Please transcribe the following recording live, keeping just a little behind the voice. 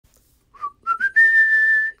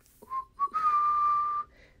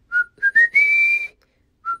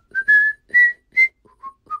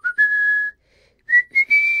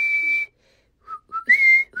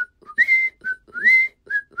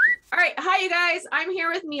guys, I'm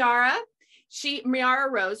here with Miara.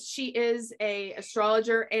 Miara Rose. She is a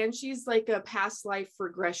astrologer and she's like a past life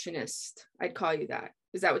regressionist. I'd call you that.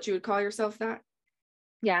 Is that what you would call yourself that?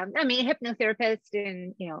 Yeah, I mean, hypnotherapist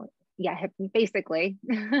and, yeah, basically.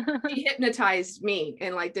 She hypnotized me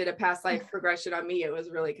and like did a past life regression on me. It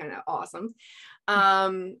was really kind of awesome.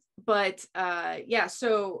 Yeah,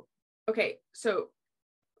 so, okay. So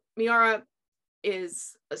Miara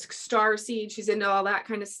is a star seed. She's into all that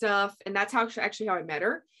kind of stuff. And that's how I met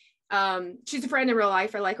her. She's a friend in real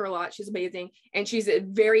life. I like her a lot. She's amazing. And she's a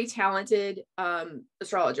very talented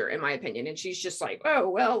astrologer, in my opinion. And she's just like, oh,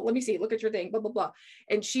 well, let me see, look at your thing, blah, blah, blah.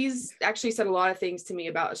 And she's actually said a lot of things to me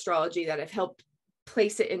about astrology that have helped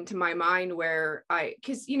place it into my mind where I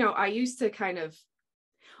used to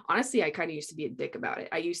honestly, I used to be a dick about it.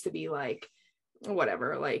 I used to be like,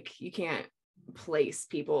 whatever, like you can't place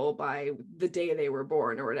people by the day they were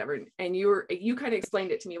born or whatever. And you kind of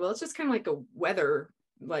explained it to me. Well, it's just kind of like a weather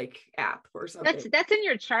like app or something. That's in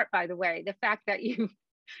your chart, by the way. The fact that you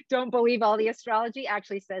don't believe all the astrology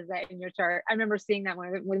actually says that in your chart. I remember seeing that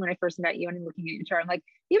when I first met you and looking at your chart. I'm like,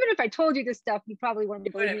 even if I told you this stuff, you probably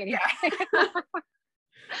wouldn't believe me anyway. Yeah.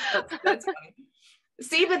 that's funny.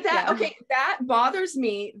 See, but that bothers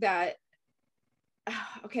me.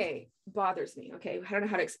 Bothers me. Okay, I don't know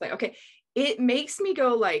how to explain. Okay, it makes me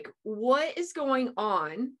go like, what is going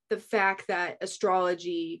on? The fact that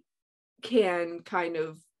astrology can kind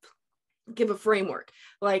of give a framework.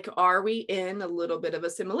 Like, are we in a little bit of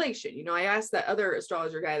assimilation? I asked that other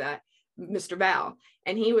astrologer guy, that Mr. Val,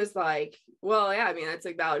 and he was like, well, yeah, I mean, that's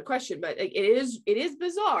a valid question, but it is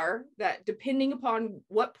bizarre that depending upon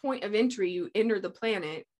what point of entry you enter the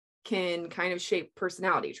planet can kind of shape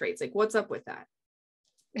personality traits. Like, what's up with that?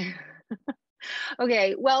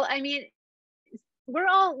 Okay, well, I mean,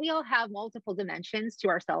 we all have multiple dimensions to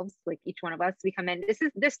ourselves. Like each one of us, we come in,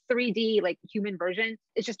 this 3D like human version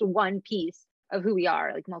is just one piece of who we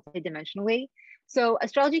are, like multidimensionally. So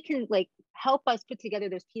astrology can like help us put together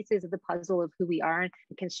those pieces of the puzzle of who we are and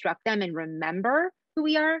construct them and remember who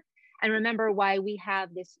we are and remember why we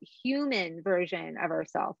have this human version of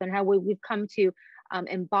ourselves and how we've come to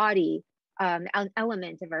embody an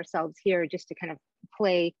element of ourselves here just to kind of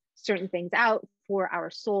play certain things out for our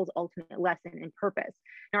soul's ultimate lesson and purpose.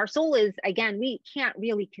 Now, our soul is, again, we can't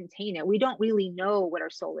really contain it. We don't really know what our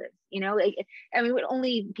soul is. I mean,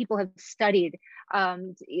 only people have studied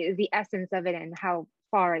the essence of it and how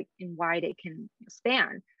far and wide it can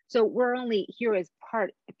span. So we're only here as a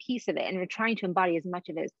piece of it, and we're trying to embody as much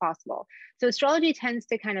of it as possible. So astrology tends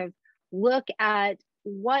to kind of look at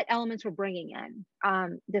what elements we're bringing in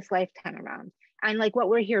this lifetime around, and like what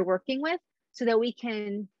we're here working with, so that we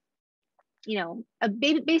can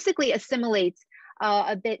basically assimilate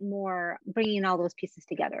a bit more, bringing all those pieces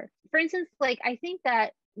together. For instance, like I think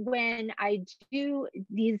that when I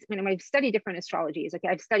study different astrologies,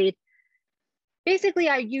 okay,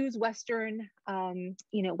 I use Western,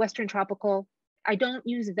 Western tropical. I don't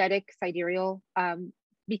use Vedic sidereal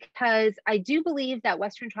because I do believe that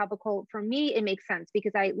Western tropical, for me, it makes sense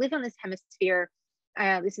because I live on this hemisphere.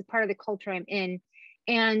 This is part of the culture I'm in.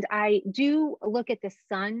 And I do look at the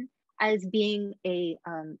sun as being a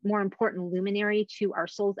more important luminary to our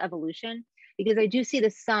soul's evolution, because I do see the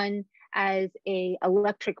sun as a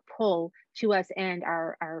electric pull to us and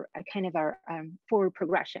our forward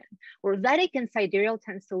progression. Where Vedic and sidereal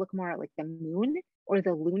tends to look more like the moon or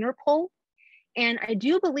the lunar pull. And I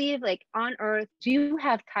do believe, like on Earth, do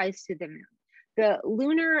have ties to the moon. The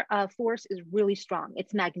lunar force is really strong.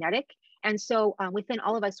 It's magnetic. And so within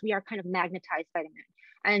all of us, we are kind of magnetized by the moon.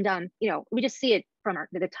 And, we just see it from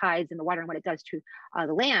the tides and the water and what it does to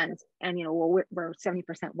the land. And, we're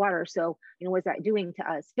 70% water. So, what's that doing to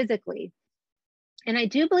us physically? And I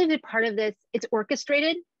do believe that part of this, it's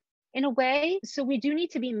orchestrated in a way. So we do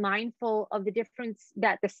need to be mindful of the difference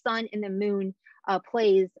that the sun and the moon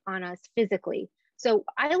plays on us physically. So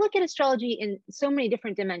I look at astrology in so many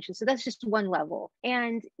different dimensions. So that's just one level.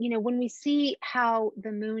 And, when we see how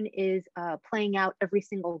the moon is playing out every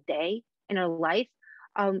single day in our life,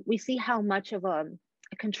 we see how much of a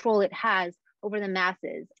control it has over the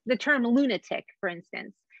masses. The term lunatic, for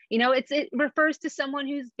instance, it refers to someone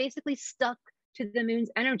who's basically stuck to the moon's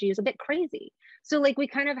energy, is a bit crazy. So like we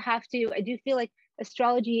kind of have to, I do feel like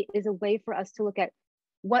astrology is a way for us to look at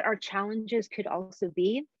what our challenges could also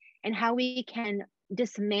be and how we can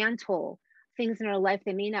dismantle things in our life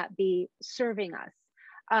that may not be serving us.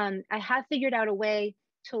 I have figured out a way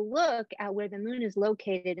to look at where the moon is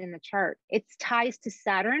located in the chart. Its ties to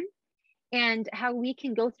Saturn and how we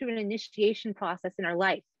can go through an initiation process in our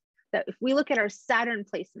life. That if we look at our Saturn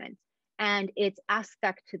placement and its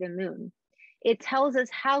aspect to the moon, it tells us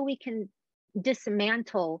how we can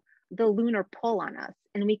dismantle the lunar pull on us,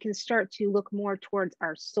 and we can start to look more towards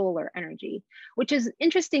our solar energy, which is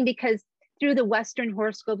interesting because through the Western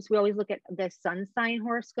horoscopes, we always look at the sun sign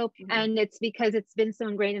horoscope. Mm-hmm. And it's because it's been so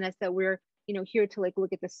ingrained in us that we're, here to like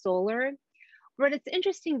look at the solar. But it's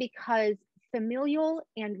interesting because familial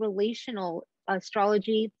and relational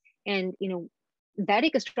astrology and,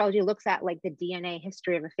 Vedic astrology looks at like the DNA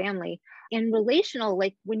history of a family, and relational,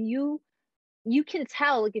 like when you can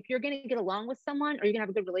tell like if you're going to get along with someone or you're going to have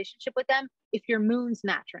a good relationship with them if your moons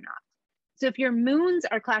match or not. So if your moons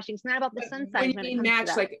are clashing, it's not about the sun signs. When you mean match,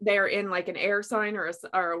 like they're in like an air sign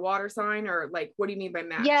or a water sign, or like, what do you mean by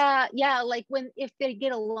match? Yeah. Like if they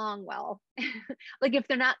get along well, like if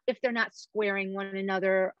they're not squaring one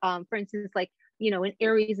another. For instance, like, an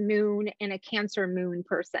Aries moon and a Cancer moon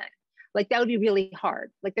person, like that would be really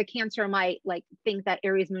hard. Like the Cancer might like think that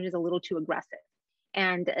Aries moon is a little too aggressive,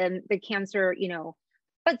 and the Cancer,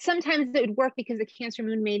 but sometimes it would work because the Cancer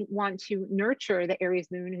moon may want to nurture the Aries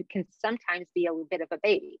moon, who can sometimes be a little bit of a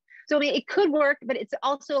baby. So I mean, it could work, but it's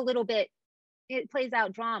also a little bit, it plays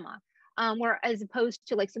out drama. Where as opposed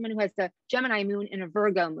to like someone who has the Gemini moon and a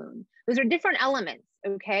Virgo moon, those are different elements,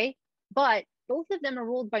 okay? But both of them are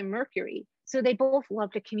ruled by Mercury. So they both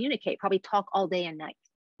love to communicate, probably talk all day and night,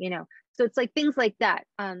 So it's like things like that.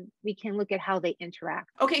 We can look at how they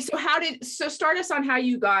interact. Okay, so start us on how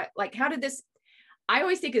you got, like, how did this, I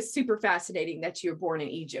always think it's super fascinating that you were born in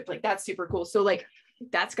Egypt. Like that's super cool. So like,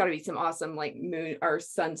 that's gotta be some awesome like moon or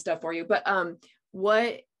sun stuff for you. But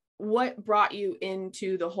what brought you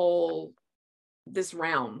into the whole, this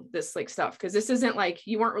realm, this like stuff? Cause this isn't like,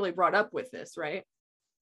 you weren't really brought up with this, right?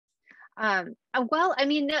 Well, I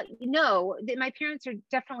mean, no, my parents are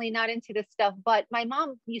definitely not into this stuff, but my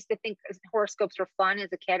mom used to think horoscopes were fun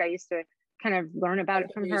as a kid. I used to kind of learn about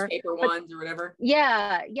it from her. Newspaper ones or whatever.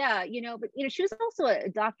 Yeah. But, she was also a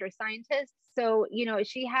doctor scientist. So,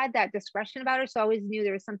 she had that discretion about her. So I always knew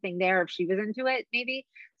there was something there if she was into it, maybe.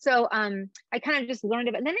 So I kind of just learned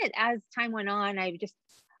about it. And then as time went on, I just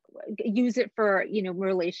use it for,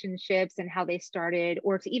 relationships and how they started,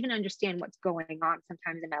 or to even understand what's going on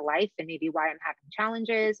sometimes in my life and maybe why I'm having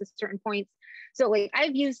challenges at certain points. So like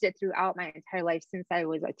I've used it throughout my entire life since I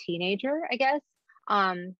was a teenager, I guess.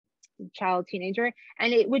 Child, teenager,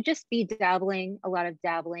 and it would just be a lot of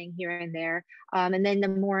dabbling here and there. And then the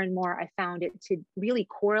more and more I found it to really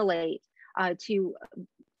correlate to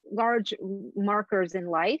large markers in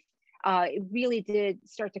life, it really did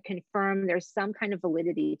start to confirm there's some kind of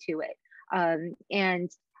validity to it. And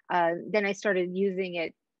then I started using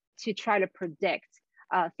it to try to predict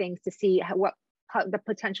things to see how the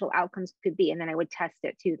potential outcomes could be. And then I would test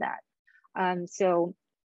it to that. So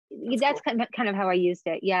that's cool. kind of how I used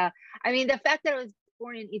it. Yeah. I mean, the fact that I was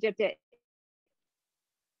born in Egypt, it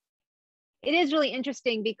is really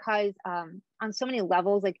interesting because on so many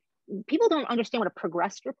levels, like people don't understand what a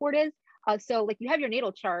progressed report is. So like you have your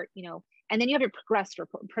natal chart, and then you have your progressed chart.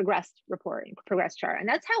 And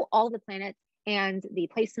that's how all the planets and the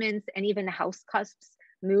placements and even the house cusps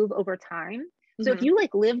move over time. So if you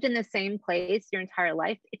like lived in the same place your entire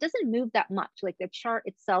life, it doesn't move that much. Like the chart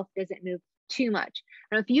itself doesn't move too much.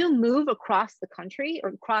 And if you move across the country or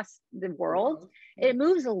across the world, it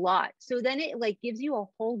moves a lot. So then it like gives you a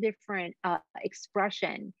whole different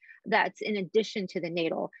expression that's in addition to the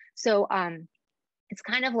natal. So it's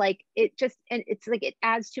kind of like it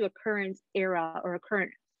adds to a current era or a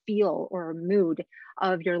current feel or mood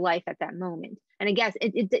of your life at that moment. And I guess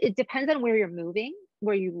it depends on where you're moving,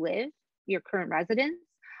 where you live, your current residence.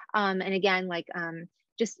 And again, like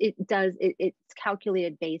it's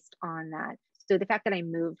calculated based on that. So the fact that I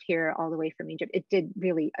moved here all the way from Egypt, it did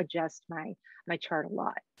really adjust my chart a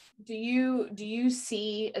lot. Do you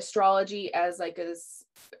see astrology as like a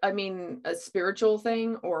spiritual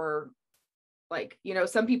thing, or like,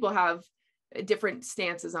 some people have different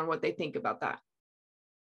stances on what they think about that?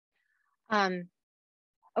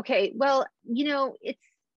 Okay, well,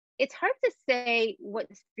 it's hard to say what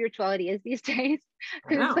spirituality is these days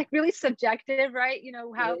because it's like really subjective, right?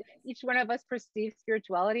 How each one of us perceives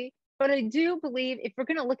spirituality. But I do believe if we're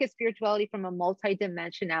going to look at spirituality from a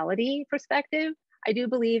multidimensionality perspective, I do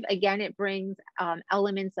believe, again, it brings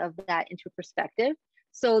elements of that into perspective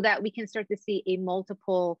so that we can start to see a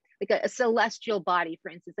multiple, like a celestial body,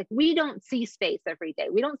 for instance. Like we don't see space every day.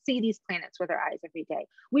 We don't see these planets with our eyes every day.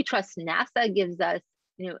 We trust NASA gives us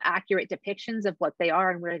accurate depictions of what they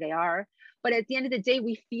are and where they are. But at the end of the day,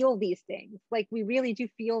 we feel these things. Like we really do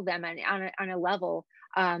feel them on a level.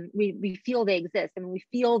 We feel they exist. I mean, we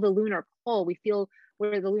feel the lunar pull. We feel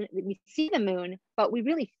we see the moon, but we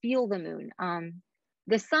really feel the moon.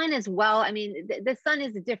 The sun as well. I mean, the sun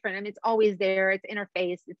is different. I mean, it's always there. It's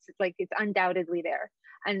interface. It's like, it's undoubtedly there.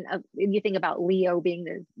 And you think about Leo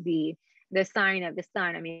being the sign of the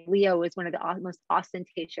sun. I mean, Leo is one of the most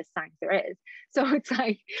ostentatious signs there is. So it's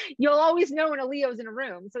like, you'll always know when a Leo's in a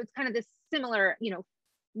room. So it's kind of this similar,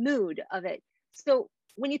 mood of it. So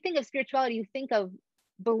when you think of spirituality, you think of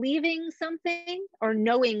believing something or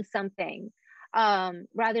knowing something,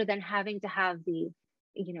 rather than having to have the,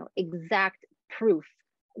 exact proof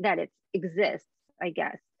that it exists, I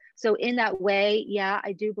guess. So in that way, yeah,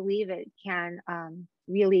 I do believe it can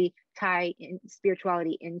really tie in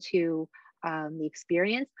spirituality into the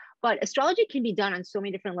experience. But astrology can be done on so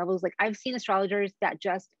many different levels. Like, I've seen astrologers that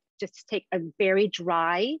just take a very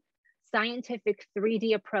dry, scientific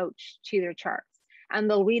 3D approach to their charts. And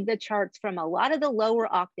they'll read the charts from a lot of the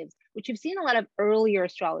lower octaves, which you've seen a lot of earlier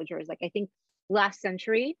astrologers, like I think last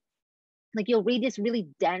century. Like, you'll read this really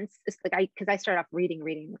dense, it's like because I started off reading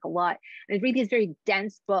like a lot, and I read these very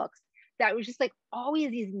dense books that was just like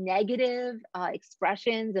always these negative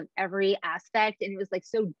expressions of every aspect, and it was like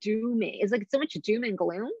so dooming. It's like so much doom and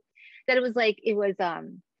gloom that it was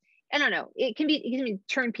I don't know, it can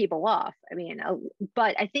turn people off. I mean,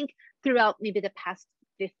 but I think throughout maybe the past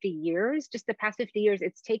 50 years,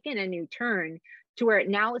 it's taken a new turn to where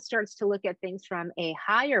now it starts to look at things from a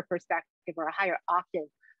higher perspective or a higher octave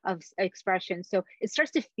of expression. So it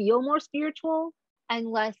starts to feel more spiritual and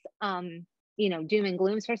less doom and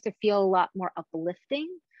gloom. It starts to feel a lot more uplifting,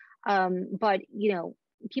 but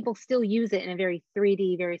people still use it in a very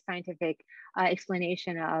 3D, very scientific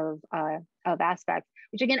explanation of aspects,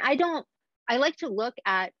 which again, I like to look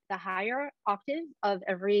at the higher octave of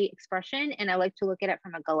every expression, and I like to look at it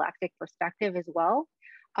from a galactic perspective as well.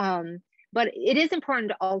 But it is important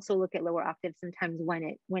to also look at lower octaves sometimes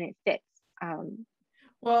when it fits.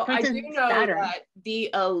 Well, I do know Saturn. That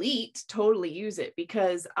the elite totally use it,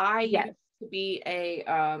 because I used to be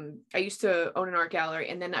I used to own an art gallery,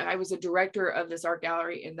 and then I was a director of this art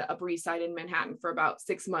gallery in the Upper East Side in Manhattan for about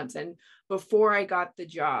 6 months. And before I got the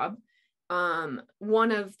job,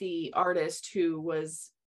 one of the artists who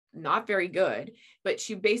was not very good, but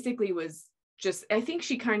she basically was just, I think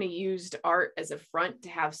she kind of used art as a front to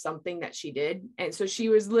have something that she did. And so she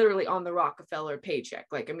was literally on the Rockefeller paycheck.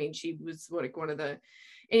 Like, I mean, she was like one of the,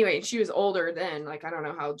 anyway, she was older then, like, I don't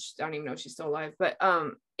even know if she's still alive. But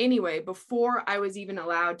anyway, before I was even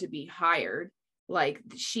allowed to be hired, like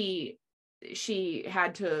she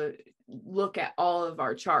had to look at all of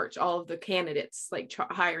our charts, all of the candidates, like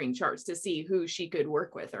hiring charts, to see who she could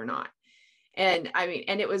work with or not. And I mean,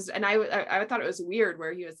 and it was, and I thought it was weird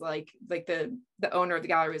where he was like the owner of the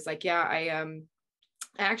gallery was like, yeah, I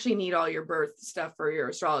actually need all your birth stuff for your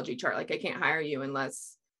astrology chart. Like, I can't hire you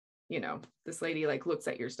unless, this lady like looks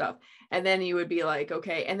at your stuff. And then you would be like,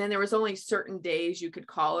 okay. And then there was only certain days you could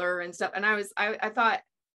call her and stuff. And I thought,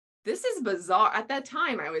 this is bizarre. At that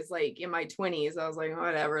time, I was like in my 20s. I was like,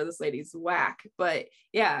 whatever, this lady's whack. But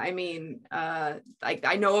yeah, I mean, like,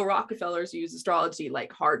 I know Rockefellers use astrology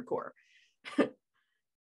like hardcore.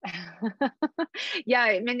 Yeah,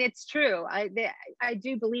 I mean, it's true. I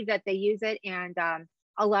do believe that they use it, and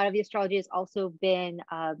a lot of the astrology has also been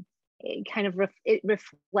it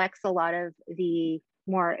reflects a lot of the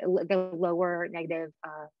lower negative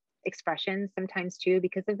expressions sometimes too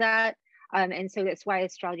because of that, and so that's why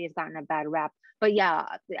astrology has gotten a bad rap. But yeah,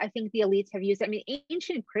 I think the elites have used it. I mean,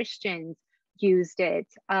 ancient Christians used it.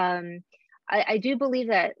 I do believe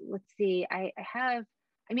that. Let's see. I have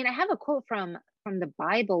a quote from the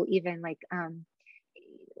Bible, even like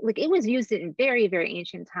it was used in very, very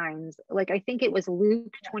ancient times. Like, I think it was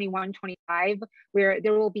Luke 21:25, where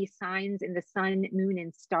there will be signs in the sun, moon,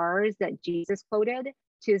 and stars that Jesus quoted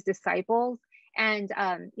to his disciples. And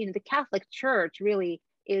the Catholic Church really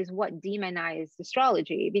is what demonized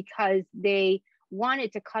astrology, because they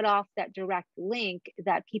wanted to cut off that direct link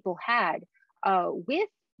that people had with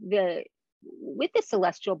the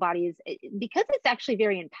celestial bodies, because it's actually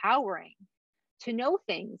very empowering to know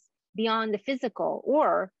things beyond the physical,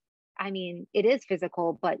 or I mean, it is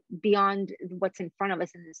physical, but beyond what's in front of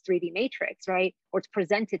us in this 3D matrix, right? Or it's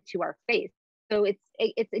presented to our face. So it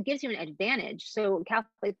gives you an advantage. So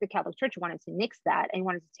the Catholic Church wanted to nix that and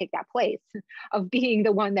wanted to take that place of being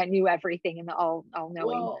the one that knew everything and the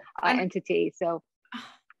all-knowing entity. So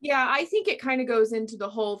yeah, I think it kind of goes into the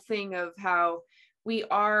whole thing of how we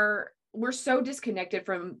are we're so disconnected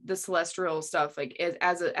from the celestial stuff, like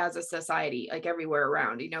as a society, like everywhere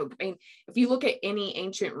around, you know. I mean, if you look at any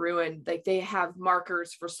ancient ruin, like they have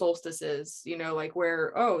markers for solstices, you know, like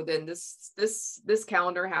where, oh, then this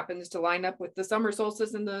calendar happens to line up with the summer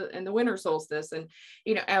solstice and the winter solstice. And,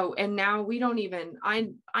 you know, oh, and now we don't even,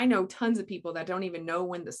 I know tons of people that don't even know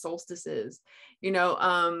when the solstice is, you know.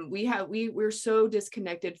 We're so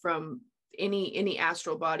disconnected from any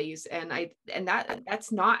astral bodies, and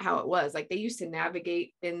that's not how it was. Like they used to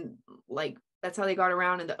navigate in, like that's how they got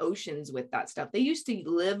around in the oceans with that stuff. They used to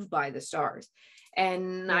live by the stars.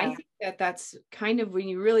 And yeah. I think that's kind of, when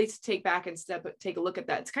you really take back and take a look at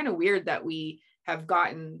that, it's kind of weird that we have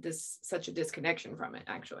gotten such a disconnection from it,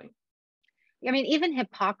 actually. I mean, even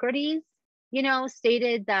Hippocrates, you know,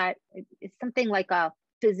 stated that it's something like a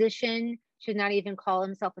physician should not even call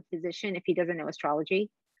himself a physician if he doesn't know astrology.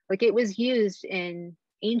 Like it was used in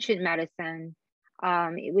ancient medicine.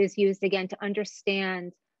 It was used again to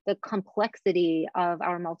understand the complexity of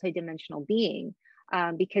our multidimensional being,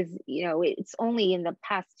 because, you know, it's only in the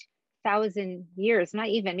past 1,000 years, not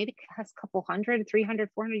even, maybe past couple 100, 300,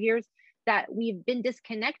 400 years, that we've been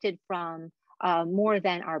disconnected from more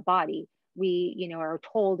than our body. We, you know, are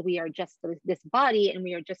told we are just this body and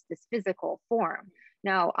we are just this physical form.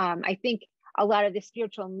 Now, I think a lot of the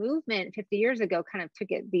spiritual movement 50 years ago kind of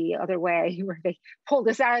took it the other way, where they pulled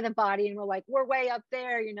us out of the body and we're like, we're way up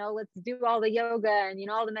there, you know, let's do all the yoga and, you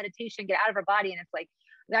know, all the meditation, get out of our body. And it's like,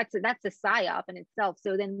 that's a psyop in itself.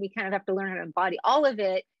 So then we kind of have to learn how to embody all of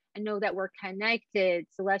it and know that we're connected,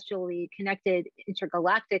 celestially connected,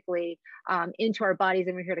 intergalactically, into our bodies.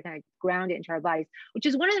 And we're here to kind of ground it into our bodies, which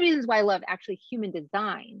is one of the reasons why I love actually human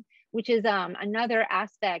design, which is another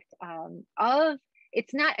aspect of,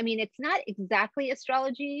 it's not, I mean, it's not exactly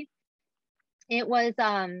astrology. It was,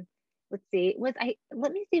 let's see, let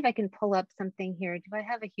me see if I can pull up something here. Do I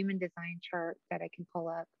have a human design chart that I can pull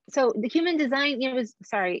up? So the human design, it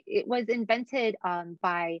was invented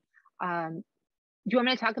by, do you want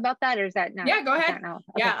me to talk about that, or is that not? Yeah, go ahead. Okay.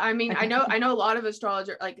 Yeah, I mean, okay. I know a lot of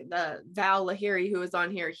astrologers, like the Val Lahiri, who was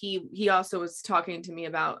on here. He also was talking to me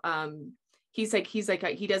about, he's like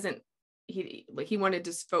he doesn't, he wanted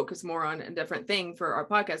to focus more on a different thing for our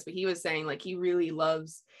podcast, but he was saying like he really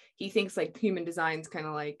loves, he thinks like human design's kind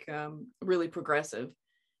of like really progressive.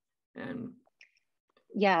 And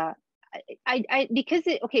yeah, I because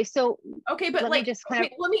it, okay, so okay, but like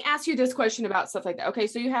let me ask you this question about stuff like that. Okay,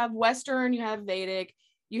 so you have Western, you have Vedic,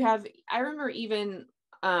 you have, I remember even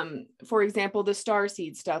for example, the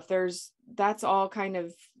starseed stuff, that's all kind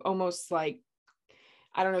of almost like,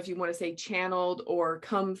 I don't know if you want to say channeled or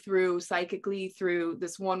come through psychically through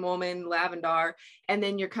this one woman, Lavendar. And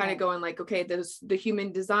then you're kind of going like, okay, the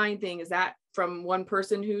human design thing, is that from one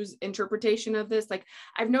person whose interpretation of this? Like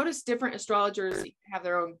I've noticed different astrologers have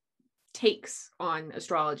their own takes on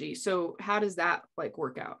astrology. So how does that like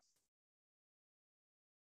work out?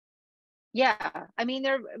 Yeah, I mean,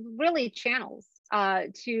 they're really channels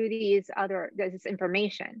to this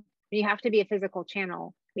information. You have to be a physical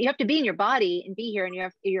channel. You have to be in your body and be here, and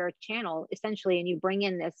you're a channel essentially, and you bring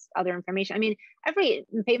in this other information. I mean, every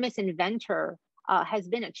famous inventor has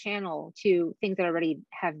been a channel to things that already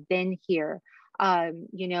have been here.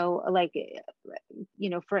 You know, like, you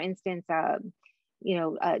know, for instance, Tesla.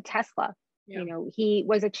 Yeah. You know, he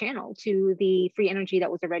was a channel to the free energy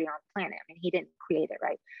that was already on the planet. I mean, he didn't create it,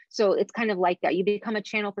 right? So it's kind of like that. You become a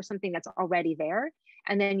channel for something that's already there,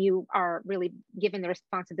 and then you are really given the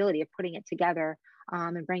responsibility of putting it together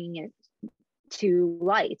and bringing it to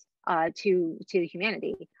light to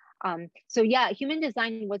humanity. So yeah, human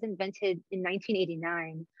design was invented in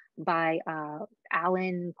 1989 by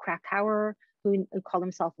Alan Krakauer, who called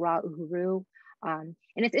himself Ra Uhuru. And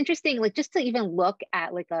it's interesting, like just to even look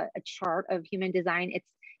at like a chart of human design,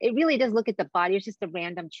 it really does look at the body. It's just a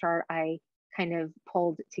random chart I kind of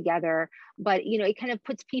pulled together, but you know, it kind of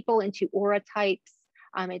puts people into aura types.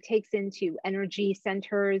 It takes into energy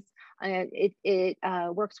centers. It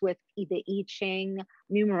works with the I Ching,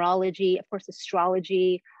 numerology, of course,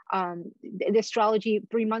 astrology. The astrology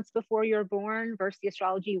 3 months before you're born versus the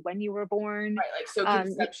astrology when you were born. Right, like so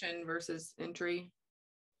conception versus entry.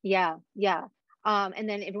 Yeah. And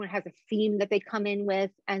then everyone has a theme that they come in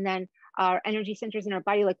with, and then our energy centers in our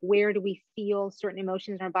body, like where do we feel certain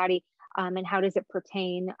emotions in our body, and how does it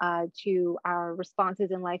pertain to our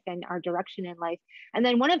responses in life and our direction in life. And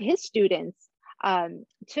then one of his students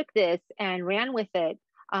took this and ran with it,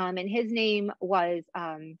 and his name was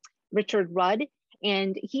Richard Rudd,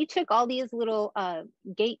 and he took all these little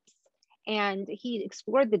gates and he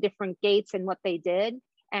explored the different gates and what they did,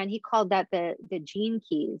 and he called that the gene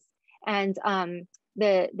keys. And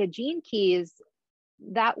the gene keys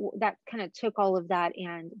that kind of took all of that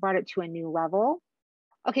and brought it to a new level.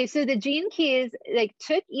 Okay, so the gene keys like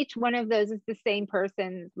took each one of those, as the same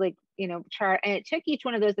person's like, you know, chart, and it took each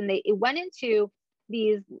one of those and it went into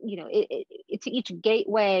these, you know, to each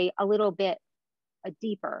gateway a little bit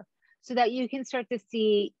deeper, so that you can start to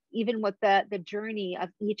see even what the journey of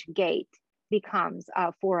each gate becomes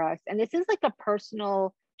for us. And this is like a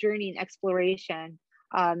personal journey and exploration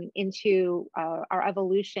into our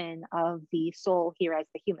evolution of the soul here as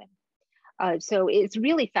the human. So it's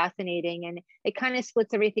really fascinating, and it kind of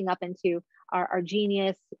splits everything up into our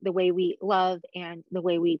genius, the way we love, and the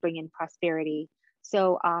way we bring in prosperity.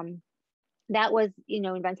 So that was, you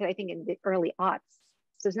know, invented, I think, in the early aughts.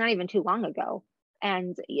 So it's not even too long ago.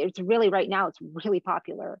 And it's really, right now, it's really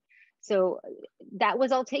popular. So that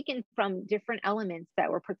was all taken from different elements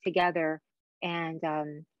that were put together and,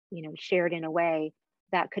 you know, shared in a way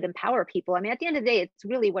that could empower people. I mean, at the end of the day, it's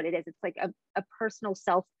really what it is. It's like a personal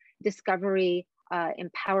self-discovery,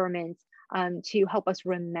 empowerment, to help us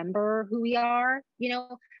remember who we are, you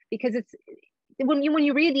know, because it's, when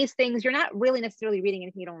you read these things, you're not really necessarily reading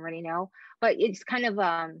anything you don't already know, but it's kind of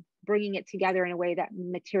bringing it together in a way that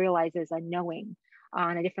materializes a knowing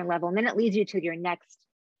on a different level. And then it leads you to your next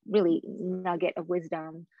really nugget of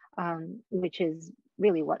wisdom, which is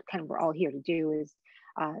really what kind of we're all here to do, is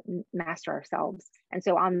master ourselves. And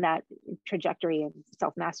so on that trajectory of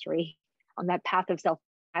self-mastery, on that path of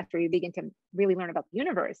self-mastery, we begin to really learn about the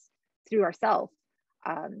universe through ourselves.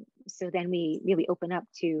 So then we really open up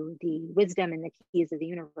to the wisdom and the keys of the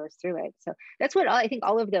universe through it. So that's what I think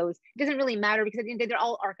all of those, it doesn't really matter, because at the end of the day, they're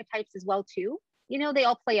all archetypes as well too. You know, they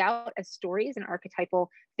all play out as stories and archetypal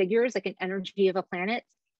figures, like an energy of a planet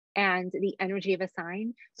and the energy of a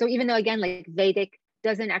sign. So even though, again, like Vedic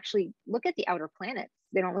doesn't actually look at the outer planets,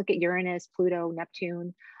 they don't look at Uranus, Pluto,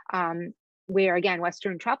 Neptune, where again,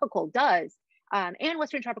 Western Tropical does. And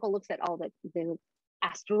Western Tropical looks at all the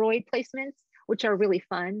asteroid placements, which are really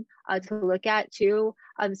fun to look at too.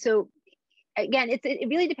 So again, it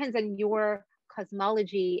really depends on your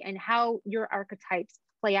cosmology and how your archetypes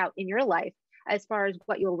play out in your life, as far as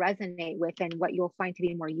what you'll resonate with and what you'll find to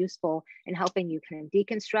be more useful in helping you kind of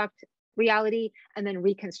deconstruct reality and then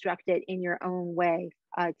reconstruct it in your own way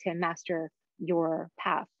to master your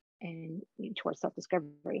path and towards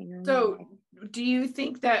self-discovery. So do you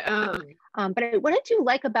think that but what did you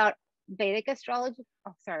like about Vedic astrology?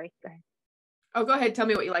 Oh, sorry, go ahead. Oh, go ahead. Tell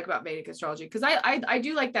me what you like about Vedic astrology, because I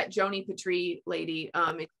do like that Joni Patri lady.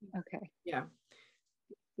 Okay. Yeah.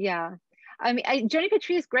 Yeah. I mean, Joni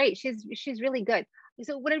Patri is great. She's really good.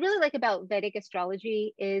 So what I really like about Vedic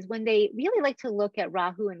astrology is when they really like to look at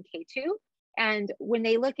Rahu and Ketu. And when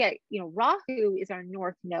they look at, you know, Rahu is our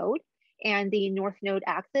north node and the north node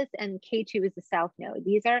axis, and Ketu is the south node.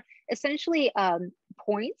 These are essentially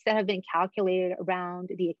points that have been calculated around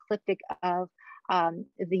the ecliptic of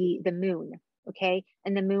the moon, okay?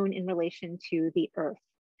 And the moon in relation to the earth.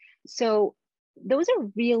 So those are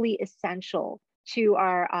really essential to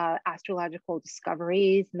our astrological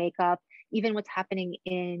discoveries, makeup, even what's happening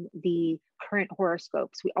in the current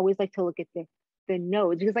horoscopes. We always like to look at the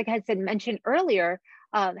nodes, because like I had mentioned earlier,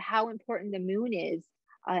 how important the moon is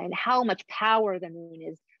and how much power the moon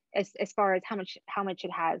is as far as how much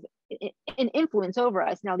it has an influence over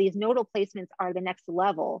us. Now, these nodal placements are the next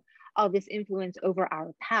level of this influence over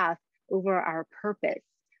our path, over our purpose.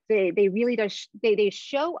 They really does, they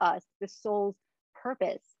show us the soul's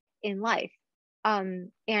purpose in life.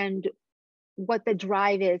 And what the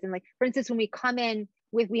drive is. And like, for instance, when we come in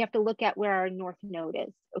we have to look at where our north node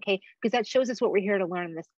is, okay? Because that shows us what we're here to learn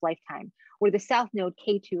in this lifetime. Where the south node,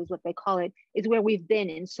 Ketu is what they call it, is where we've been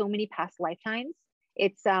in so many past lifetimes.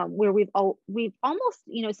 It's where we've almost,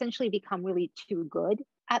 you know, essentially become really too good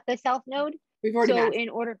at the south node. We've already in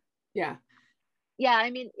order. Yeah. Yeah,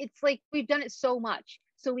 I mean, it's like we've done it so much.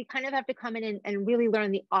 So we kind of have to come in and really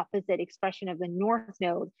learn the opposite expression of the north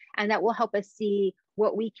node. And that will help us see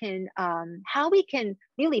what we can, how we can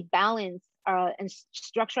really balance and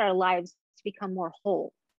structure our lives to become more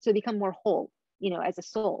whole. So become more whole, you know, as a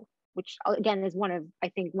soul, which again is one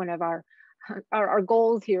of our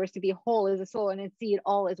goals here, is to be whole as a soul and then see it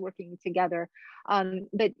all as working together.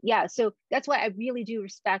 But yeah, so that's why I really do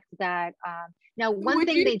respect that. Now, one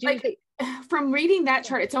thing they do, like, from reading that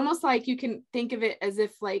chart, it's almost like you can think of it as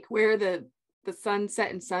if like where the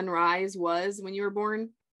sunset and sunrise was when you were born.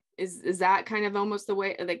 Is that kind of almost the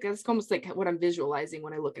way, like that's almost like what I'm visualizing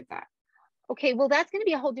when I look at that? Okay, well, that's going to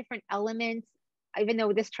be a whole different element, even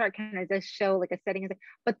though this chart kind of does show like a setting,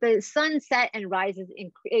 but the sunset and rise is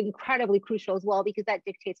incredibly crucial as well, because that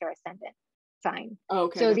dictates our ascendant sign. Oh,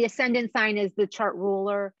 okay. So the ascendant sign is the chart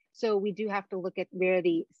ruler, So we do have to look at where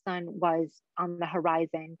the sun was on the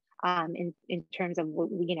horizon, in terms of,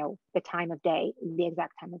 you know, the time of day, the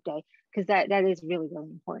exact time of day, because that is really,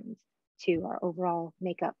 really important to our overall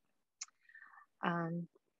makeup. Let's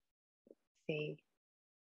see.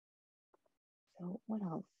 So what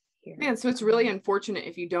else here? Man, so it's really unfortunate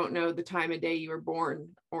if you don't know the time of day you were born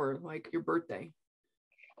or like your birthday.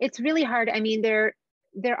 It's really hard. I mean, there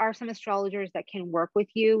are some astrologers that can work with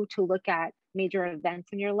you to look at major events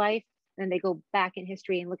in your life, and they go back in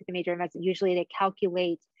history and look at the major events. And usually they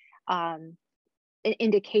calculate an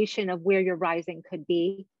indication of where your rising could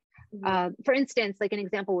be. For instance, like an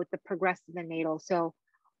example with the progressive and natal. So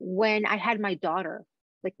when I had my daughter,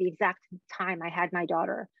 like the exact time I had my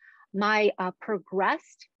daughter, my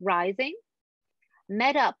progressed rising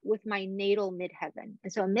met up with my natal midheaven.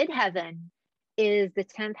 And so midheaven is the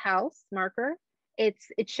 10th house marker.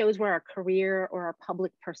 It shows where our career or our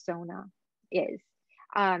public persona is.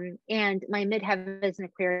 And my midheaven is an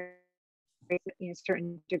Aquarius in a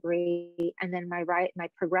certain degree, and then my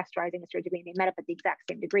progressed rising a certain degree, and they met up at the exact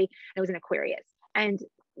same degree, and it was an Aquarius. And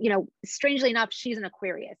you know, strangely enough, she's an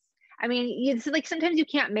Aquarius. I mean, it's like sometimes you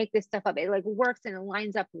can't make this stuff up. It like works and it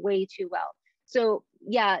lines up way too well. So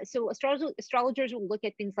yeah, so astrologers will look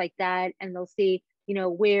at things like that, and they'll see, you know,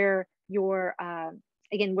 where your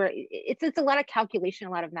again, where it's a lot of calculation,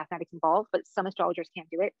 a lot of mathematics involved, but some astrologers can't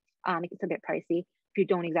do it. It's a bit pricey if you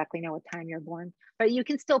don't exactly know what time you're born, but you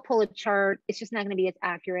can still pull a chart. It's just not going to be as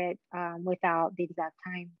accurate without the exact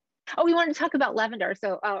time. Oh, we wanted to talk about lavendar.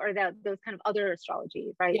 So, or those kind of other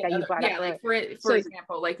astrology, right? Yeah, that you brought up. Like for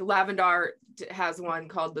example, like lavendar has one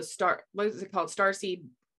called the star. What is it called? Starseed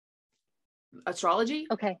astrology.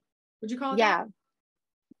 Okay. Would you call it? Yeah. That?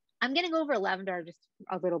 I'm going to go over lavendar just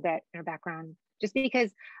a little bit in her background, just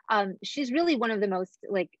because she's really one of the most,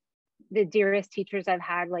 like, the dearest teachers I've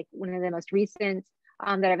had, like one of the most recent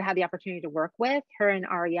that I've had the opportunity to work with, her and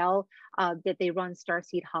Ariel, that they run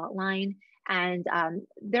Starseed Hotline. And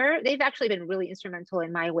they've actually been really instrumental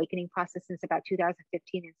in my awakening process since about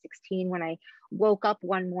 2015 and 16, when I woke up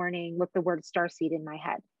one morning with the word starseed in my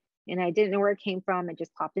head. And I didn't know where it came from. It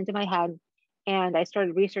just popped into my head. And I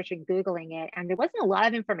started researching, Googling it. And there wasn't a lot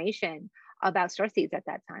of information about starseeds at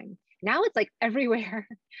that time. Now it's like everywhere.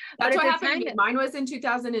 That's what happened. Mine was in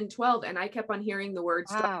 2012, and I kept on hearing the word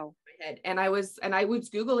star in my head. And I was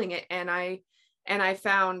Googling it, and I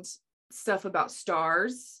found stuff about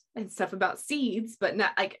stars and stuff about seeds, but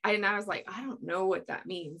not like, I was like, I don't know what that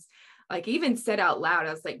means. Like, even said out loud,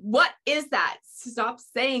 I was like, what is that? Stop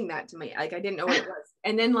saying that to me. Like, I didn't know what it was.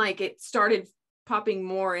 And then like it started popping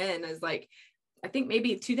more in as like, I think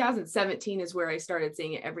maybe 2017 is where I started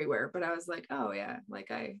seeing it everywhere. But I was like, oh yeah,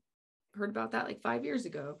 like I heard about that like 5 years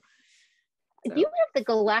ago. So. You have the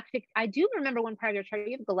galactic, I do remember one part of your chart,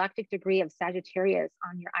 you have galactic degree of Sagittarius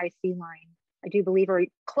on your IC line, I do believe, or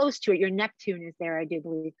close to it. Your Neptune is there, I do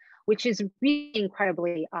believe, which is really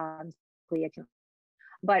incredibly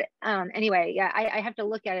but anyway, yeah, I have to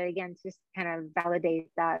look at it again to just kind of validate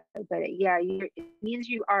that. But yeah, it means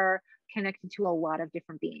you are connected to a lot of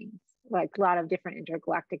different beings, like a lot of different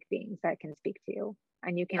intergalactic beings that can speak to you,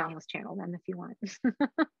 and you can almost channel them if you want.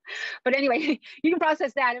 But anyway, you can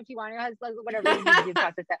process that if you want. Whatever you need to do,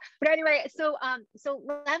 process that. But anyway, so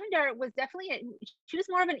lavendar was definitely she was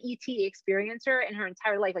more of an ET experiencer in her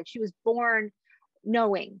entire life. Like, she was born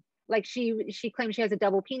knowing. Like, she claims she has a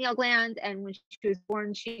double pineal gland, and when she was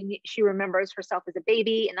born, she remembers herself as a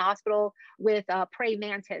baby in the hospital with a praying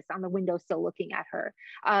mantis on the windowsill looking at her.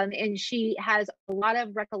 And she has a lot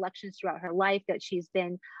of recollections throughout her life that she's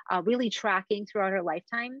been really tracking throughout her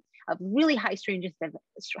lifetime of really high strangeness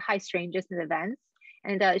events.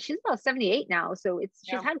 And she's about 78 now, so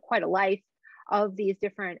she's had quite a life of these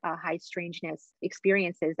different high strangeness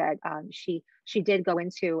experiences that she did go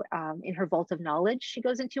into in her vault of knowledge. She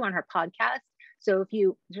goes into on her podcast. So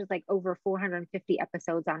there's like over 450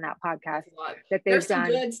 episodes on that podcast that they've done. There's some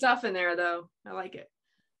good stuff in there, though. I like it.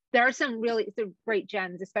 There are some great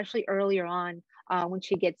gems, especially earlier on when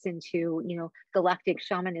she gets into, galactic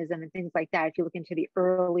shamanism and things like that. If you look into the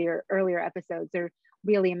earlier episodes, they're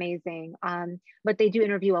really amazing. But they do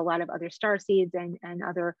interview a lot of other starseeds and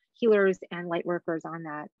other healers and light workers on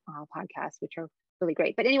that podcast, which are really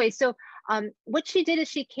great. But anyway, so what she did is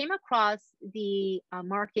she came across the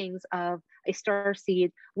markings of a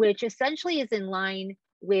starseed, which essentially is in line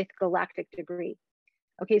with galactic degree.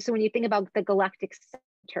 Okay, so when you think about the galactic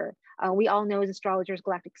center, we all know as astrologers,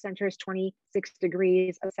 galactic center is 26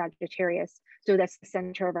 degrees of Sagittarius. So that's the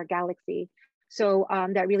center of our galaxy. So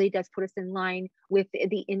that really does put us in line with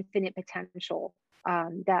the infinite potential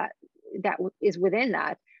that is within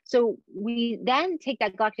that. So we then take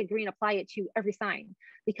that galactic degree and apply it to every sign,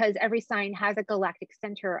 because every sign has a galactic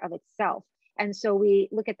center of itself. And so we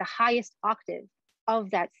look at the highest octave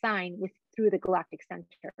of that sign through the galactic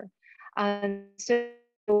center.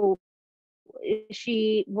 So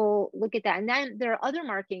she will look at that. And then there are other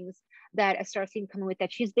markings that a starseed come with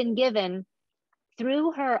that she's been given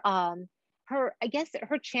through her I guess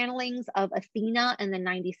her channelings of Athena and the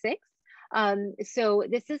 96. So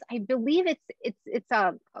this is, I believe it's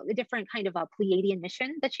a different kind of a Pleiadian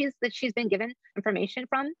mission that she's been given information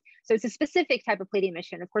from. So it's a specific type of Pleiadian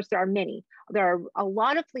mission. Of course, there are many. There are a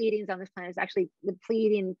lot of Pleiadians on this planet. It's actually, the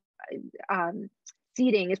Pleiadian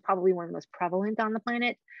seeding is probably one of the most prevalent on the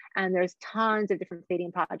planet. And there's tons of different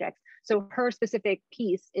Pleiadian projects. So her specific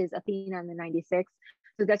piece is Athena and the 96.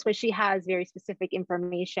 So that's why she has very specific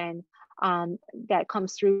information that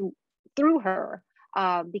comes through her,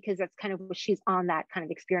 because that's kind of what she's on, that kind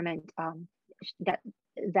of experiment,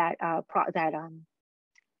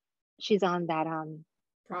 she's on that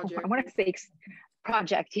project. I want to say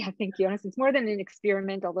project. Yeah, thank you. Honestly, it's more than an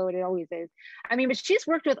experiment, although it always is. I mean, but she's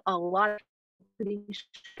worked with a lot of, including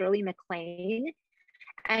Shirley MacLaine.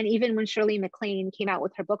 And even when Shirley MacLaine came out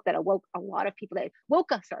with her book that awoke a lot of people, that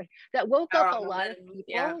woke up a lot of people,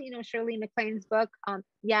 yeah. You know, Shirley MacLaine's book, what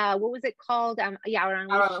was it called?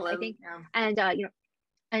 Around I think. Yeah.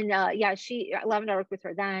 And Lavender worked with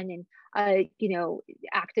her then, and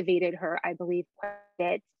activated her, I believe, quite a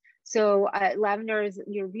bit. So Lavender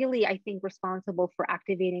you're really, I think, responsible for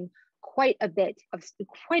activating quite a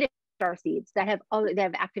star seeds that have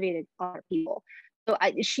activated other people. So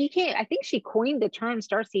I think she coined the term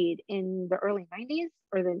starseed in the early 90s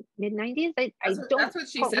or the mid 90s. I don't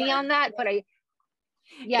quote me on that, but I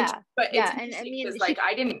mean, like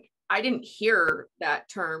I didn't hear that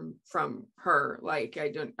term from her. Like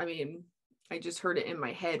I just heard it in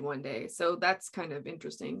my head one day. So that's kind of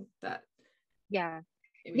interesting that. I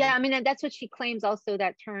mean, that's what she claims also.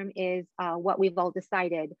 That term is what we've all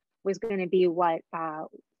decided was going to be what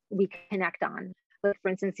we connect on. But for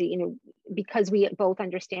instance, because we both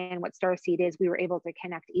understand what starseed is, we were able to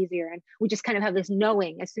connect easier. And we just kind of have this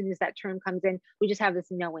knowing. As soon as that term comes in, we just have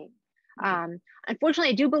this knowing.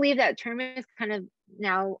 Unfortunately, I do believe that term is kind of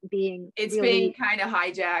now being being kind of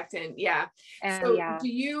hijacked, and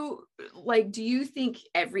do you think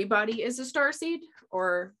everybody is a starseed,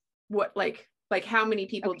 or what? Like how many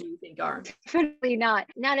people do you think are? Definitely not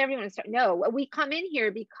everyone is. No, we come in here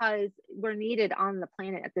because we're needed on the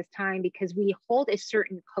planet at this time, because we hold a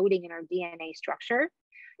certain coding in our DNA structure.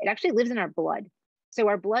 It actually lives in our blood. So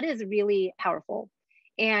our blood is really powerful.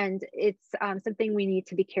 And it's something we need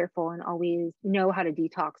to be careful and always know how to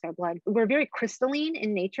detox our blood. We're very crystalline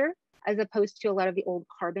in nature, as opposed to a lot of the old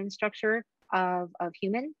carbon structure of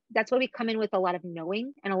human. That's why we come in with a lot of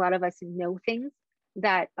knowing, and a lot of us know things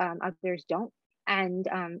that others don't. And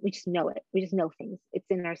we just know it. We just know things. It's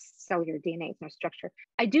in our cellular DNA, it's in our structure.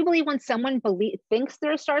 I do believe when someone thinks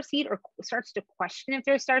they're a starseed or starts to question if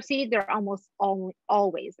they're a starseed, they're almost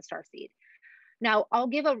always a starseed. Now, I'll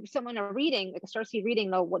give someone a reading, like a starseed reading,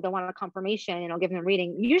 they'll want a confirmation, and I'll give them a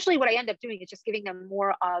reading. Usually what I end up doing is just giving them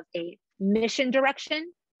more of a mission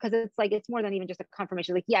direction, because it's more than even just a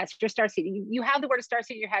confirmation. Like, yes, you're starseed. You have the word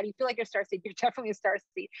starseed in your head. You feel like you're starseed. You're definitely a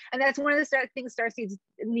starseed. And that's one of the things starseeds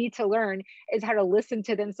need to learn, is how to listen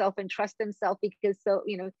to themselves and trust themselves. Because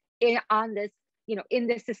in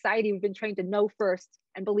this society, we've been trained to know first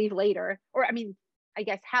and believe later, or I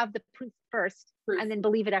guess have the proof first and then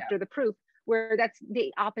believe it after the proof. Where that's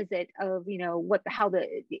the opposite of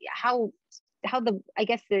how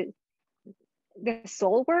the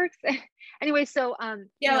soul works. Anyway, so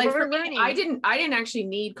for me, I didn't actually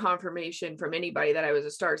need confirmation from anybody that I was a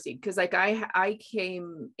starseed, because like I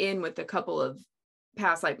came in with a couple of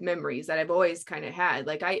past life memories that I've always kind of had.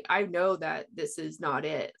 Like I know that this is not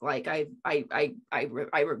it. Like I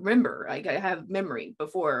remember, like I have memory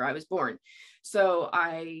before I was born. So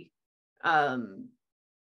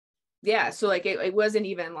so like it wasn't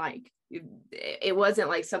even like, it wasn't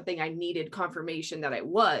like something I needed confirmation that I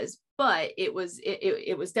was, but it was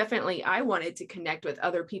definitely, I wanted to connect with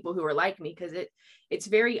other people who are like me, because it's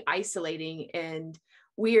very isolating and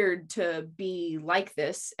weird to be like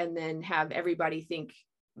this and then have everybody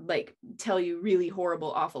tell you really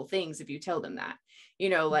horrible, awful things if you tell them that,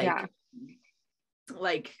 whatever.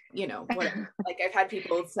 Like I've had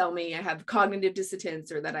people tell me I have cognitive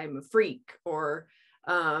dissonance, or that I'm a freak, or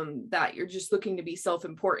that you're just looking to be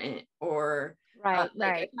self-important, or Right, like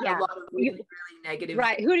right. I've had Yeah. a lot of really, really negative.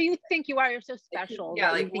 Right. Who do you think you are? You're so Like, special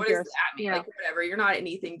yeah, that you like think what does you're, that mean? you know, Like whatever, you're not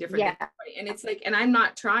anything different yeah. than anybody. And it's like, and I'm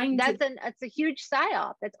not trying to. That's a huge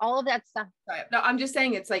psyop. That's all of that stuff. No, I'm just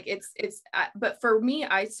saying it's like but for me,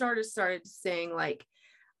 I started saying like,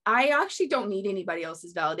 I actually don't need anybody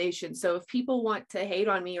else's validation. So if people want to hate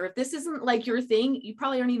on me, or if this isn't like your thing, you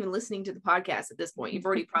probably aren't even listening to the podcast at this point. You've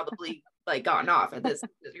already probably like gotten off at this.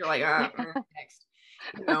 You're like, next,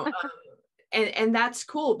 you know, and that's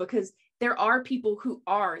cool, because there are people who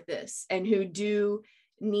are this and who do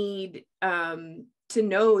need to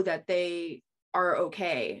know that they are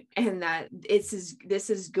okay, and that this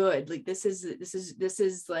is good. Like this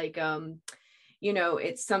is like you know,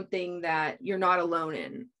 it's something that you're not alone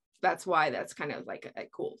in. That's why that's kind of like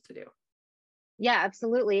cool to do. Yeah,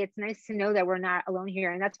 absolutely. It's nice to know that we're not alone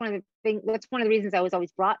here. And that's one of the things, that's one of the reasons I was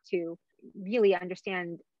always brought to really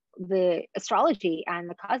understand the astrology and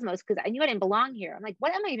the cosmos, because I knew I didn't belong here. I'm like,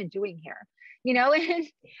 what am I even doing here? You know, and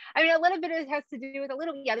I mean, a little bit of it has to do with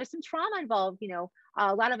yeah, there's some trauma involved, you know,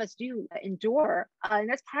 a lot of us do endure. And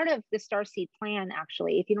that's part of the starseed plan,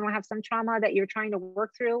 actually. If you don't have some trauma that you're trying to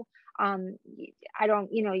work through, I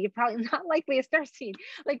don't, you know, you're probably not likely a starseed.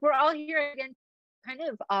 Like we're all here again, kind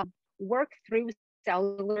of work through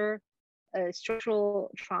cellular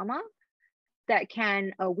structural trauma that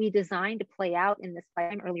can we design to play out in this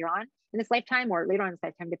lifetime, earlier on in this lifetime or later on in this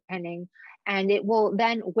lifetime, depending. And it will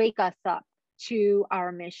then wake us up to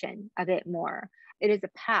our mission a bit more. It is a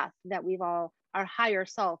path that our higher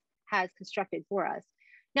self has constructed for us.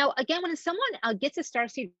 Now, again, when someone gets a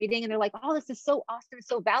starseed reading and they're like, oh, this is so awesome,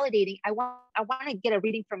 so validating. I want to get a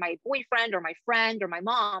reading from my boyfriend or my friend or my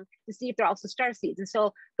mom to see if they're also starseeds. And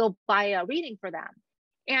so they'll buy a reading for them.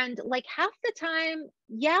 And like half the time,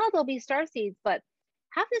 yeah, they'll be starseeds, but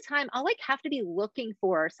half the time I'll like have to be looking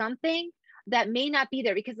for something that may not be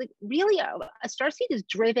there, because like really a starseed is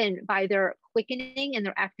driven by their quickening and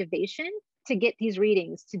their activation to get these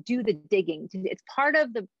readings, to do the digging. It's part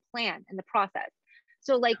of the plan and the process.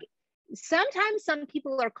 So like sometimes some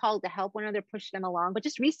people are called to help one another, push them along. But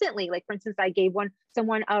just recently, like for instance, I gave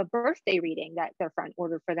someone a birthday reading that their friend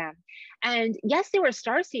ordered for them. And yes, they were a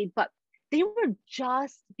starseed, but they were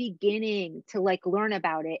just beginning to like learn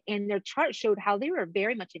about it. And their chart showed how they were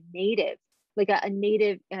very much a native, like a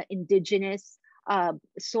native indigenous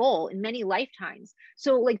soul in many lifetimes.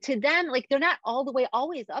 So like to them, like they're not all the way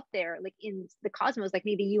always up there, like in the cosmos, like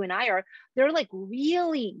maybe you and I are. They're like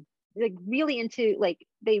really into, like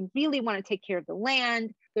they really want to take care of the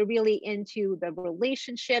land. They're really into the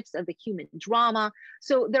relationships of the human drama.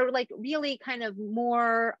 So they're like really kind of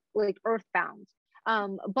more like earthbound.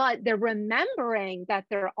 But they're remembering that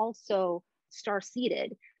they're also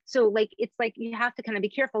star-seeded. So like, it's like, you have to kind of be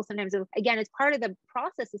careful sometimes of, again, it's part of the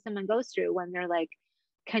process that someone goes through when they're like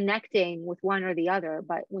connecting with one or the other.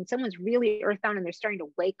 But when someone's really earthbound and they're starting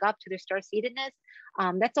to wake up to their star-seededness,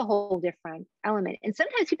 that's a whole different element. And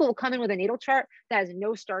sometimes people will come in with a natal chart that has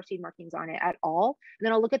no starseed markings on it at all. And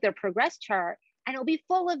then I'll look at their progress chart and it'll be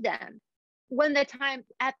full of them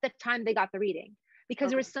at the time they got the reading. Because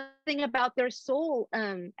there was something about their soul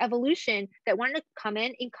evolution that wanted to come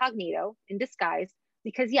in incognito, in disguise.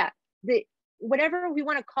 Because yeah, whatever we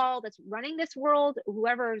want to call that's running this world,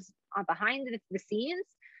 whoever's behind the scenes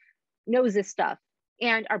knows this stuff.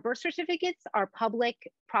 And our birth certificates are public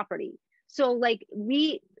property. So like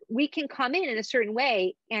we can come in a certain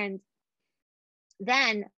way, and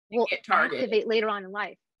then we'll activate later on in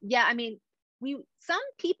life. Yeah, I mean, some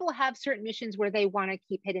people have certain missions where they want to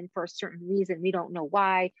keep hidden for a certain reason. We don't know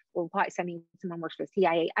why. Or probably, I mean, someone works for the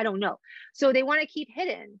CIA. I don't know. So they want to keep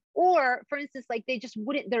hidden. Or for instance, like they just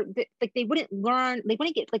wouldn't. They wouldn't learn. They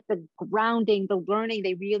wouldn't get like the grounding, the learning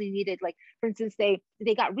they really needed. Like for instance, they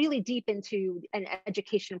got really deep into an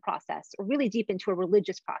education process, or really deep into a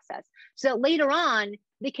religious process. So later on,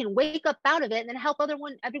 they can wake up out of it and then help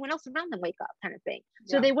everyone else around them wake up, kind of thing.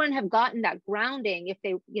 So they wouldn't have gotten that grounding if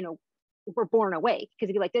they, were born awake, because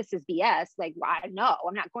it'd be like, this is BS. Like, well, I know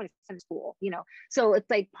I'm not going to some school, So it's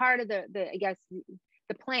like part of the I guess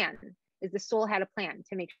the plan is the soul had a plan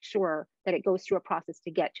to make sure that it goes through a process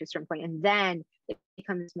to get to a certain point, and then it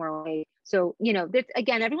becomes more awake. So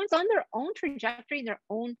again, everyone's on their own trajectory, their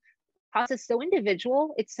own process, so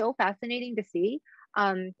individual. It's so fascinating to see.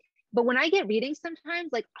 But when I get readings,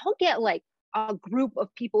 sometimes like I'll get like a group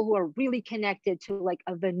of people who are really connected to like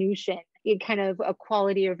a Venusian kind of a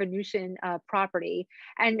quality or Venusian property,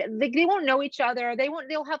 and they won't know each other.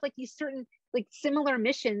 They'll have like these certain like similar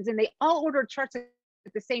missions, and they all order charts at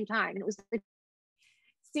the same time. And it was like,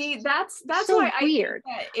 see, that's so why weird.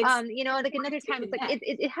 I think that like another time it's like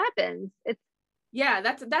it happens. It's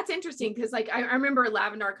that's interesting, because like I remember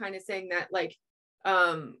Lavendar kind of saying that like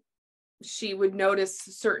she would notice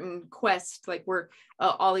certain quests, like where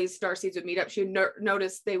all these star seeds would meet up. She would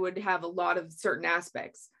notice they would have a lot of certain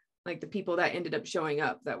aspects, like the people that ended up showing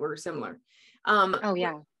up that were similar. Oh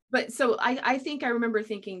yeah. But so I think I remember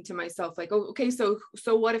thinking to myself, like, oh, okay, so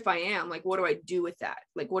what if I am, like, what do I do with that?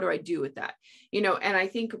 Like, what do I do with that? You know, and I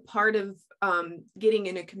think part of getting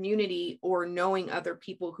in a community or knowing other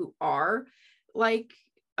people who are like,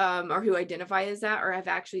 or who identify as that, or have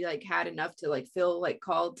actually like had enough to like feel like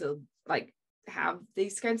called to like have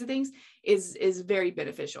these kinds of things is very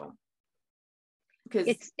beneficial. Because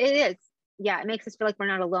it is. Yeah, it makes us feel like we're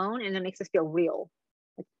not alone, and it makes us feel real.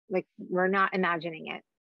 Like we're not imagining it.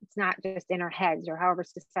 It's not just in our heads, or however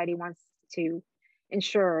society wants to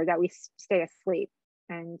ensure that we stay asleep.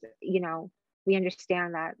 And, you know, we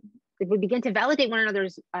understand that if we begin to validate one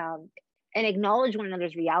another's and acknowledge one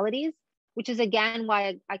another's realities, which is again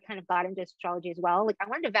why I kind of got into astrology as well. Like I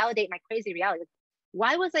wanted to validate my crazy reality. Like,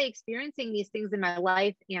 why was I experiencing these things in my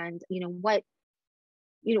life? And, you know, what,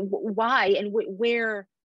 you know, why and where,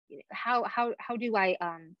 how do I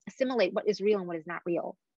assimilate what is real and what is not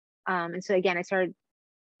real? And so again, I started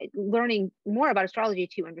learning more about astrology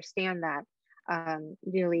to understand that,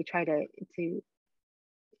 really try to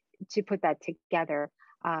put that together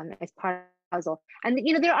as part of the puzzle. And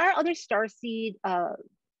you know, there are other starseed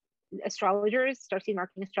astrologers, starseed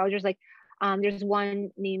marking astrologers. Like there's one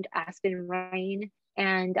named Aspen Rain,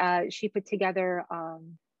 and she put together a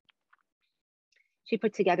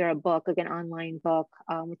book, like an online book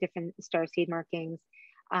with different starseed markings.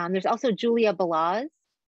 There's also Julia Balaz.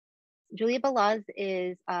 Julia Balaz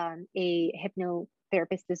is a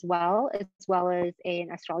hypnotherapist as well as an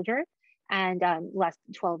astrologer. And last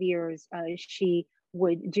 12 years, she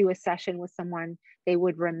would do a session with someone. They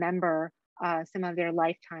would remember some of their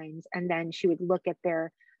lifetimes, and then she would look at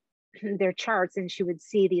their charts, and she would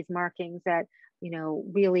see these markings that, you know,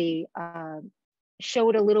 really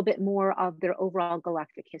showed a little bit more of their overall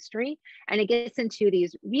galactic history. And it gets into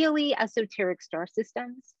these really esoteric star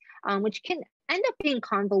systems, which can end up being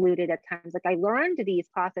convoluted at times. Like I learned these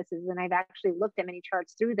processes, and I've actually looked at many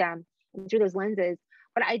charts through them and through those lenses,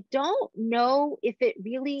 but I don't know if it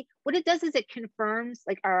really, what it does is it confirms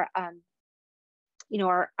like our, you know,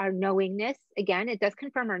 our knowingness. Again, it does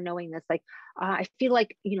confirm our knowingness. Like I feel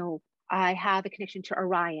like, you know, I have a connection to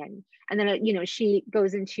Orion. And then, you know, she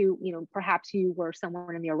goes into, you know, perhaps you were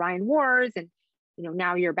someone in the Orion Wars, and, you know,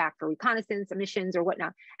 now you're back for reconnaissance missions or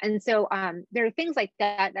whatnot. And so there are things like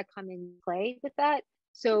that that come in play with that.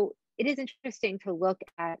 So it is interesting to look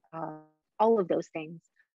at all of those things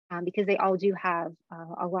because they all do have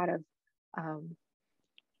a lot of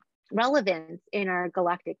relevance in our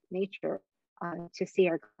galactic nature to see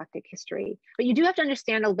our galactic history. But you do have to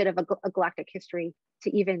understand a little bit of a galactic history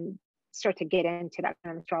to even start to get into that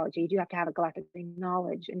kind of astrology. You do have to have a galactic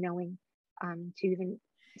knowledge and knowing to even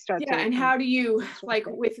start. Yeah, and how do you like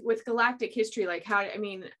with galactic history? Like how? I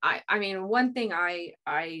mean, one thing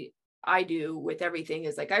I do with everything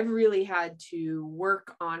is like I've really had to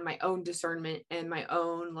work on my own discernment and my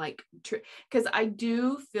own like because I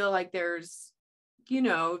do feel like there's, you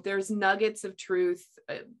know, there's nuggets of truth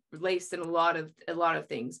laced in a lot of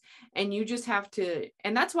things, and you just have to,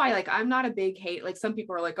 and that's why like I'm not a big hate, like some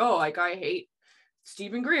people are like, oh, like I hate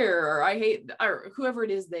Stephen Greer, or I hate, or whoever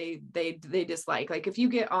it is they dislike. Like if you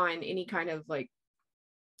get on any kind of like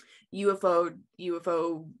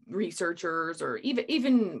UFO researchers, or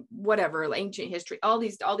even whatever, like ancient history, all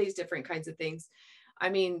these different kinds of things, I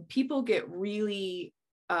mean, people get really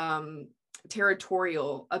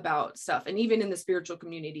territorial about stuff, and even in the spiritual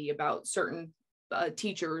community about certain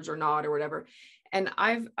teachers or not or whatever. And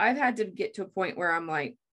I've had to get to a point where I'm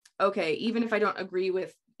like, okay, even if I don't agree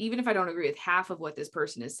with half of what this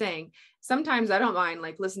person is saying, sometimes I don't mind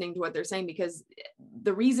like listening to what they're saying, because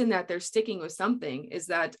the reason that they're sticking with something is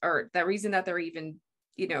that, or the reason that they're even,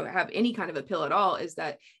 you know, have any kind of appeal at all, is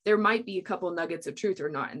that there might be a couple nuggets of truth or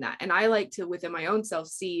not in that. And I like to, within my own self,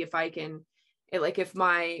 see if I can, like if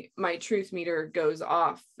my truth meter goes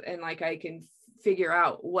off, and like I can figure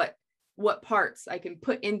out what parts I can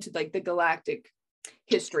put into like the galactic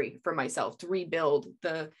history for myself to rebuild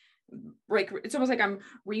the, like it's almost like I'm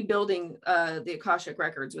rebuilding the Akashic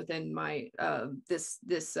records within my this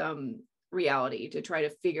reality, to try to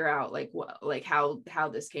figure out like what, like how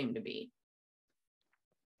this came to be.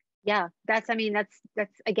 Yeah, that's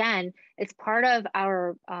again, it's part of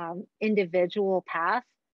our individual path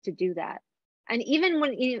to do that. And even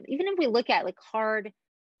if we look at like hard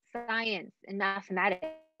science and mathematics,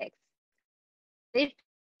 they've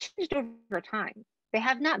changed over time. They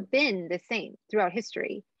have not been the same throughout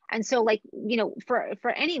history. And so like, you know, for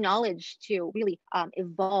any knowledge to really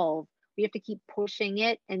evolve, We have to keep pushing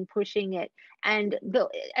it and pushing it, and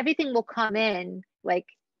everything will come in. Like,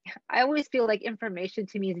 I always feel like information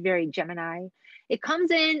to me is very Gemini. It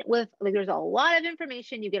comes in with, like, there's a lot of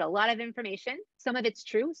information. You get a lot of information. Some of it's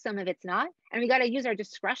true, some of it's not. And we got to use our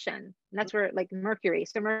discretion. And that's where, like, Mercury.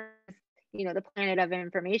 So Mercury is, the planet of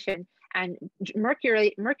information. And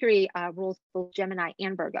Mercury rules both Gemini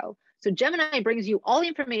and Virgo. So Gemini brings you all the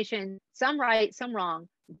information, some right, some wrong.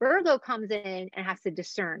 Virgo comes in and has to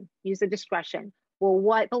discern, use the discretion. Well,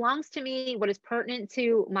 what belongs to me, what is pertinent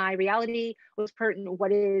to my reality, what's pertinent,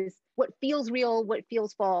 what feels real, what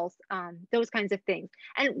feels false, those kinds of things.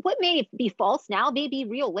 And what may be false now may be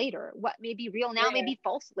real later. What may be real now may be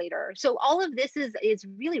false later. So all of this is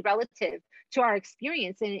really relative to our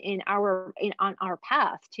experience on our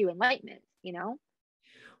path to enlightenment,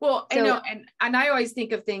 Well, so, I know, and I always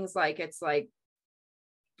think of things like, it's like,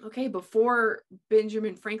 okay, before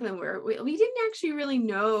Benjamin Franklin, where we didn't actually really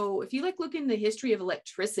know. If you look in the history of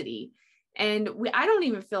electricity, and I don't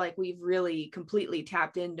even feel like we've really completely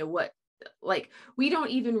tapped into what, we don't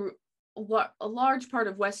even, a large part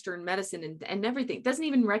of Western medicine and everything doesn't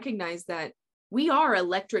even recognize that we are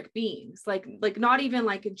electric beings. Like not even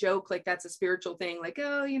like a joke, like that's a spiritual thing, like,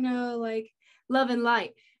 oh, like love and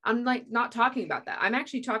light. I'm not talking about that. I'm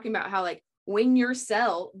actually talking about how, when your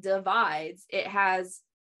cell divides, it has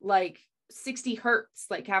 60 hertz,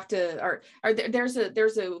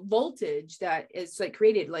 there's a voltage that is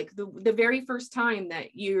created, the very first time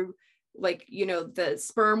that you, the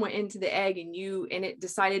sperm went into the egg and it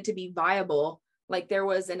decided to be viable. There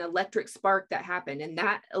was an electric spark that happened, and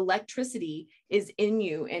that electricity is in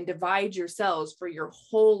you and divides your cells for your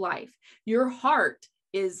whole life. Your heart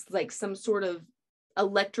is some sort of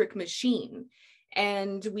electric machine,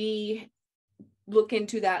 and we look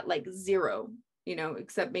into that zero,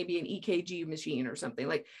 except maybe an EKG machine or something.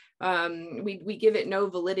 We give it no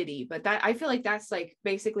validity, but that, I feel like that's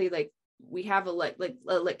basically we have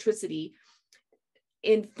electricity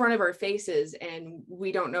in front of our faces, and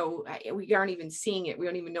we don't know, we aren't even seeing it. We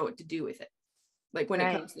don't even know what to do with it. When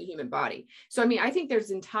it comes to the human body. So, I mean, I think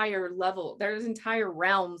there's entire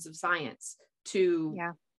realms of science to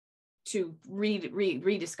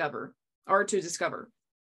rediscover or to discover.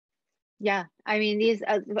 Yeah, I mean, these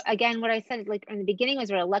again, what I said in the beginning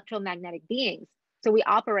was we're electromagnetic beings. So we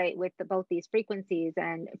operate with both these frequencies,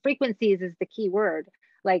 and frequencies is the key word.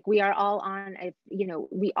 We are all on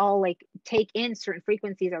we all take in certain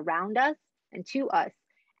frequencies around us and to us.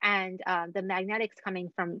 And the magnetics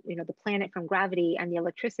coming from, the planet, from gravity, and the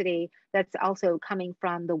electricity that's also coming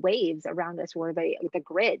from the waves around us, or the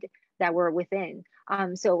grid that we're within.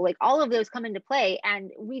 So all of those come into play,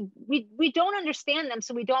 and we don't understand them.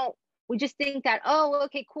 So we just think that, oh,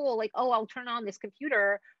 okay, cool. I'll turn on this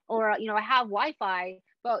computer, or, I have Wi-Fi,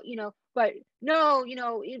 but no,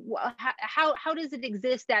 how does it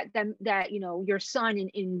exist that your sun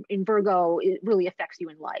in Virgo, it really affects you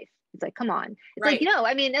in life? It's come on. It's right.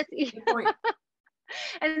 I mean, that's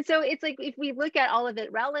and so it's if we look at all of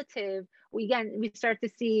it relative, we start to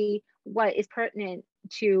see what is pertinent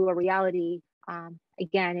to a reality,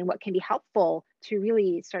 again, and what can be helpful to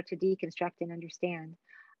really start to deconstruct and understand.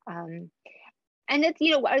 And it's,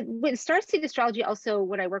 with star-seed astrology, also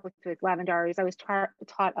what I work with Lavendar is I was taught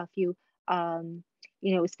a few,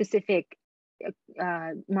 specific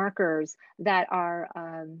markers that are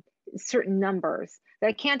certain numbers that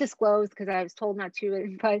I can't disclose because I was told not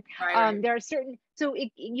to, but right. There are certain, so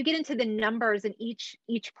you get into the numbers, and each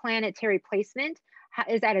planetary placement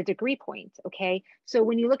is at a degree point. Okay, so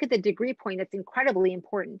when you look at the degree point, that's incredibly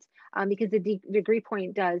important, because the degree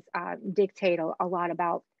point does dictate a lot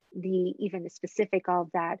about even the specific of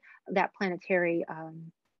that planetary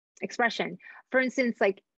expression. For instance,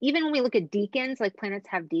 even when we look at decans, planets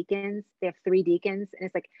have decans, they have 3 decans,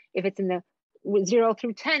 and it's if it's in the 0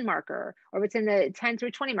 through 10 marker, or if it's in the 10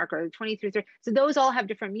 through 20 marker, 20 through 30, so those all have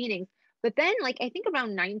different meanings. But then I think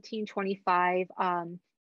around 1925, an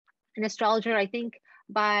astrologer, I think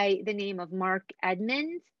by the name of Mark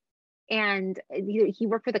Edmund, and he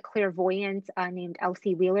worked with a clairvoyant named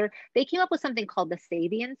Elsie Wheeler. They came up with something called the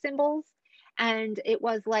Sabian symbols, and it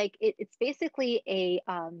was it's basically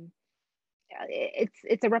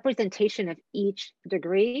it's a representation of each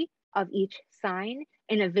degree of each sign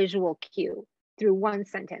in a visual cue through one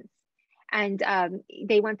sentence. And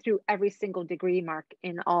they went through every single degree mark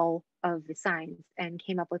in all of the signs and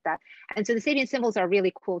came up with that. And so the Sabian symbols are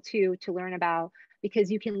really cool too to learn about,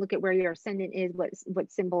 because you can look at where your ascendant is,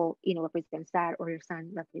 what symbol represents that, or your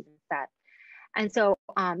sun represents that. And so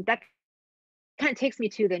that kind of takes me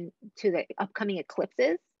to the upcoming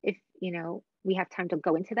eclipses. If we have time to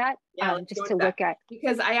go into that, Yeah, let's just go to into that. look at.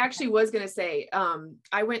 Because I actually was going to say,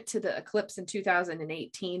 I went to the eclipse in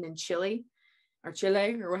 2018 in Chile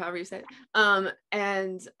or however you say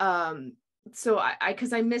it. So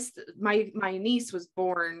because I missed my niece was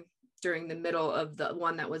born during the middle of the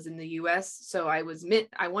one that was in the US. So I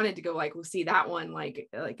wanted to go like, we'll see that one like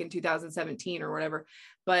in 2017 or whatever.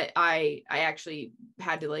 But I actually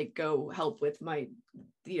had to like go help with my,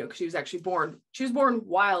 cause she was born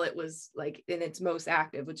while it was like in its most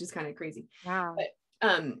active, which is kind of crazy. Wow.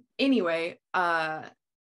 But anyway,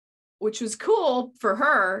 which was cool for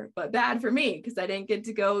her, but bad for me because I didn't get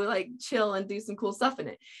to go like chill and do some cool stuff in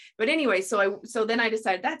it. But anyway, so then I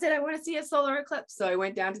decided that's it. I want to see a solar eclipse. So I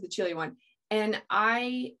went down to the Chile one, and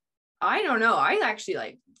I don't know. I actually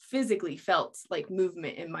like physically felt like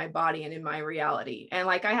movement in my body and in my reality. And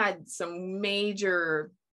like I had some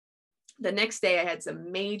major, the next day I had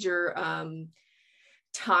some major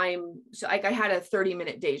time. So like I had a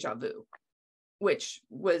 30-minute deja vu, which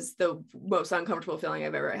was the most uncomfortable feeling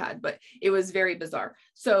I've ever had, but it was very bizarre.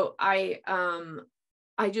 So I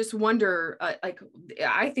just wonder,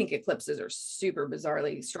 I think eclipses are super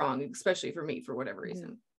bizarrely strong, especially for me, for whatever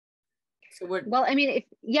reason. So well, I mean,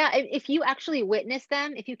 if you actually witness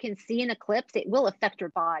them, if you can see an eclipse, it will affect your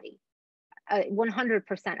body.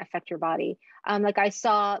 100% affect your body. Like I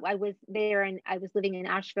was there and I was living in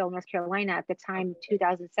Asheville, North Carolina at the time,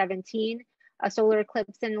 2017, a solar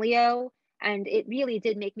eclipse in Leo. And it really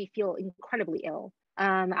did make me feel incredibly ill.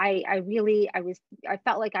 I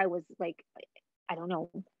felt like I was like, I don't know,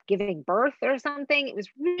 giving birth or something. It was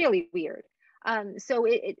really weird. So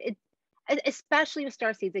it especially with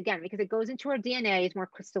star seeds, again, because it goes into our DNA, is more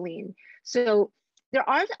crystalline. So there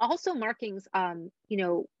are also markings, part of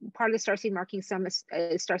the starseed markings some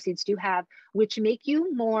starseeds do have, which make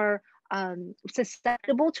you more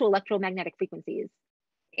susceptible to electromagnetic frequencies.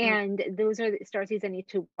 And those are the starseeds that need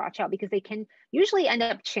to watch out, because they can usually end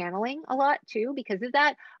up channeling a lot too because of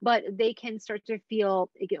that, but they can start to feel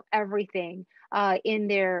everything in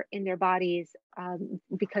their bodies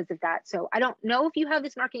because of that. So I don't know if you have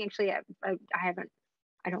this marking. Actually, I haven't.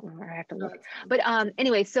 I don't know. I have to look. But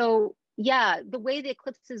anyway, so yeah, the way the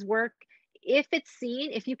eclipses work, if it's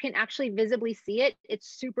seen, if you can actually visibly see it, it's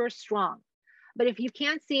super strong. But if you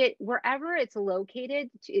can't see it, wherever it's located,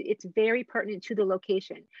 it's very pertinent to the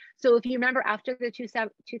location. So if you remember, after the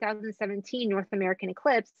 2017 North American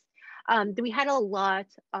eclipse, we had a lot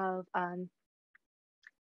of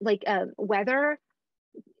weather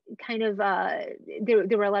kind of,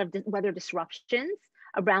 there were a lot of weather disruptions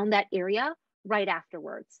around that area right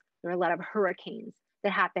afterwards. There were a lot of hurricanes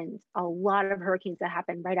that happened, a lot of hurricanes that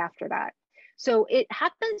happened right after that. So it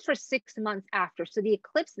happens for 6 months after. So the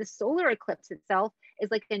eclipse, the solar eclipse itself,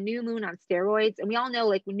 is like a new moon on steroids. And we all know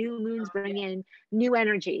like new moons bring in new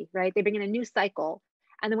energy, right? They bring in a new cycle.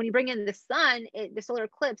 And then when you bring in the sun, the solar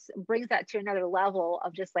eclipse brings that to another level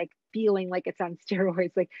of just like feeling like it's on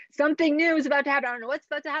steroids. Like something new is about to happen. I don't know what's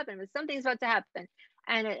about to happen, but something's about to happen.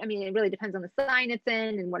 And it really depends on the sign it's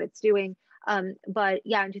in and what it's doing. But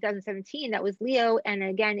yeah, in 2017, that was Leo. And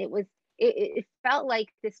again, it felt like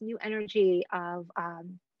this new energy of, I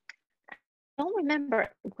don't remember,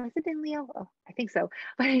 was it in Leo? Oh, I think so.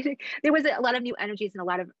 But there was a lot of new energies in a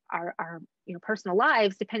lot of our personal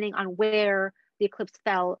lives, depending on where the eclipse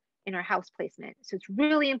fell in our house placement. So it's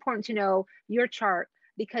really important to know your chart,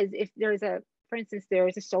 because if for instance,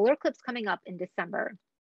 there's a solar eclipse coming up in December.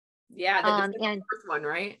 Yeah, the December 4th one,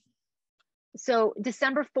 right? So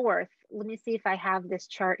December 4th, let me see if I have this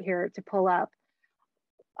chart here to pull up.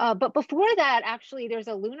 But before that, actually, there's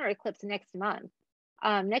a lunar eclipse next month.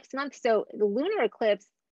 So the lunar eclipse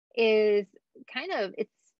is kind of,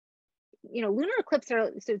 lunar eclipse so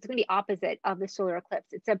it's going to be opposite of the solar eclipse.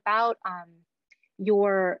 It's about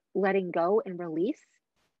your letting go and release.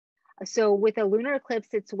 So with a lunar eclipse,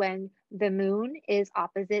 it's when the moon is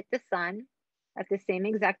opposite the sun at the same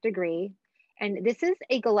exact degree. And this is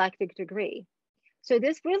a galactic degree. So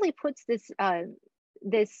this really puts this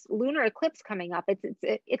lunar eclipse coming up.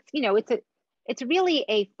 It's really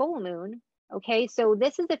a full moon. Okay, so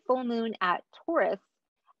this is a full moon at Taurus,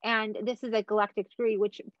 and this is a galactic degree,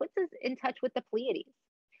 which puts us in touch with the Pleiades.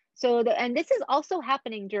 And this is also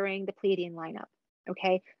happening during the Pleiadian lineup.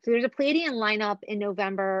 Okay, so there's a Pleiadian lineup in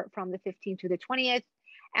November from the 15th to the 20th,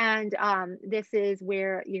 and this is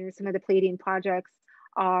where some of the Pleiadian projects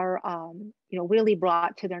are really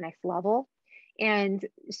brought to their next level. And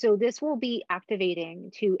so this will be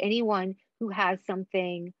activating to anyone who has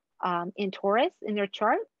something in Taurus in their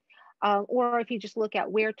chart, or if you just look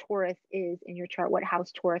at where Taurus is in your chart, what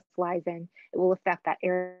house Taurus lies in, it will affect that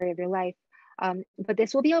area of your life. But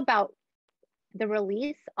this will be about the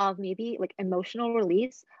release of maybe like emotional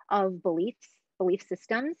release of belief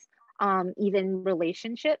systems, even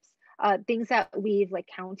relationships, things that we've like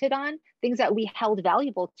counted on, things that we held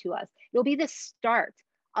valuable to us. It'll be the start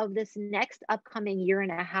of this next upcoming year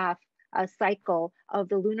and a half cycle of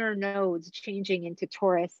the lunar nodes changing into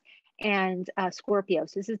Taurus and Scorpio.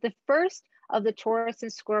 So this is the first of the Taurus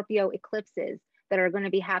and Scorpio eclipses that are going to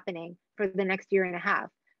be happening for the next year and a half.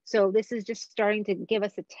 So this is just starting to give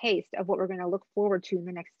us a taste of what we're going to look forward to in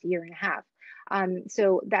the next year and a half.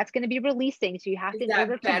 So that's going to be releasing. So you have to, Is in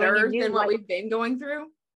order that to bring in better new than what light. we've been going through?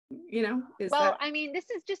 You know, is Well, that I mean, this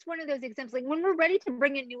is just one of those examples. Like when we're ready to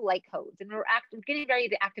bring in new light codes and we're getting ready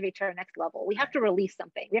to activate to our next level, we have to release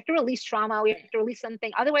something. We have to release trauma. We have to release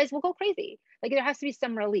something. Otherwise, we'll go crazy. Like there has to be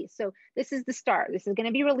some release. So this is the start. This is going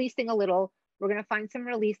to be releasing a little. We're going to find some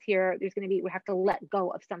release here. There's going to be, we have to let go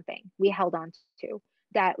of something we held on to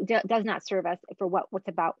that does not serve us for what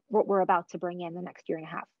we're about to bring in the next year and a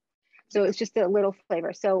half. So it's just a little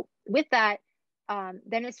flavor. So with that,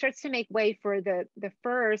 then it starts to make way for the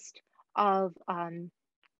first of the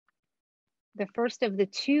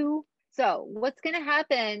two. So what's going to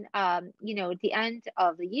happen, at the end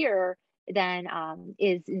of the year, then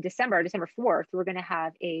is in December 4th, we're going to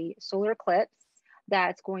have a solar eclipse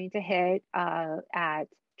that's going to hit at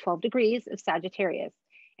 12 degrees of Sagittarius.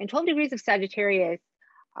 And 12 degrees of Sagittarius,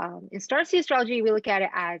 in Starseed astrology, we look at it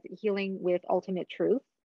as healing with ultimate truth.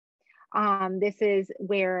 This is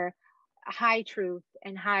where high truth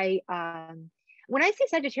and high, when I see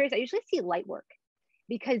Sagittarius, I usually see light work,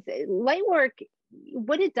 because light work,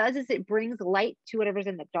 what it does is it brings light to whatever's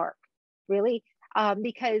in the dark, really.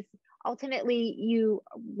 Because ultimately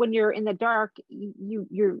when you're in the dark,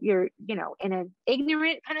 you're in an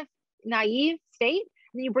ignorant kind of naive state,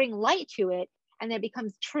 and you bring light to it and it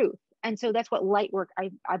becomes truth. And so that's what light work,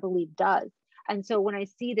 I believe, does. And so when I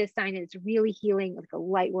see this sign, it's really healing, like a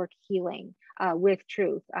light work healing with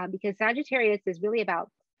truth, because Sagittarius is really about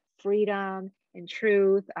freedom and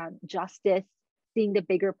truth, justice, seeing the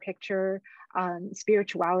bigger picture,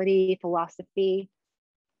 spirituality, philosophy.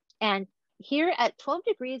 And here at 12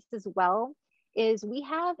 degrees as well is we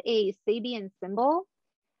have a Sabian symbol.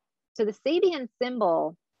 So the Sabian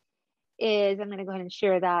symbol is, I'm going to go ahead and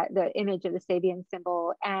share the image of the Sabian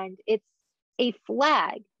symbol, and it's a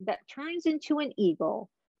flag that turns into an eagle,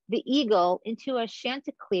 the eagle into a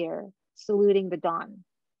chanticleer saluting the dawn.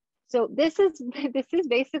 So this is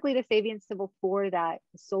basically the Sabian symbol for that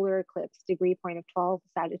solar eclipse degree point of 12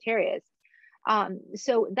 Sagittarius.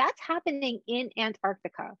 So that's happening in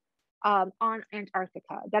Antarctica, on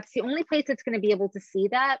Antarctica. That's the only place that's going to be able to see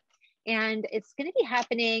that. And it's going to be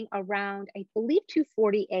happening around, I believe,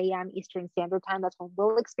 2:40 a.m. Eastern Standard Time. That's when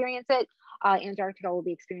we'll experience it. Antarctica will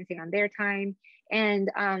be experiencing on their time. And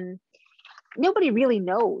nobody really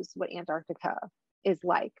knows what Antarctica is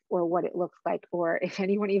like, or what it looks like, or if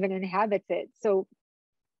anyone even inhabits it. So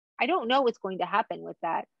I don't know what's going to happen with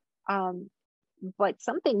that. But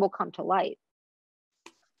something will come to light.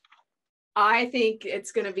 I think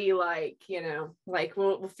it's going to be like, like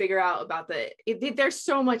we'll figure out about there's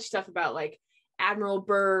so much stuff about like Admiral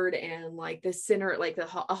Byrd and like the center, like the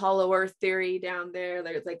hollow earth theory down there.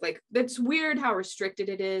 There's like that's weird how restricted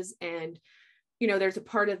it is. And, there's a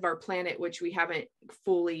part of our planet which we haven't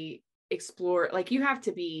fully explored. Like you have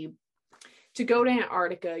to go to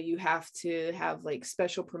Antarctica, you have to have like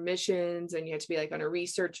special permissions, and you have to be like on a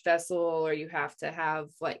research vessel, or you have to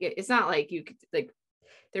have like, it's not like you could like,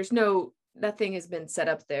 there's nothing has been set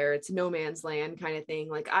up there. It's no man's land kind of thing.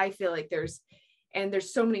 Like I feel like there's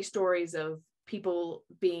so many stories of people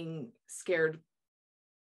being scared,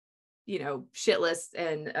 shitless.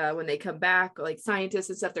 And when they come back, like scientists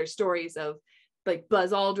and stuff, there's stories of like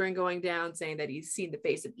Buzz Aldrin going down saying that he's seen the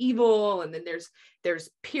face of evil. And then there's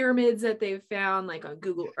pyramids that they've found like on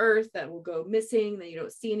Google Earth that will go missing that you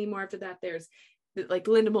don't see anymore after that. There's like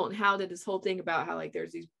Linda Moulton Howe did this whole thing about how like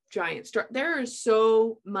there's these giant there is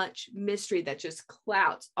so much mystery that just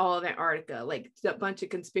clouts all of Antarctica, like a bunch of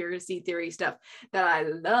conspiracy theory stuff that I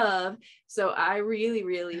love. So I really,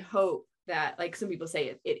 really hope that, like some people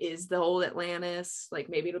say it is the old Atlantis, like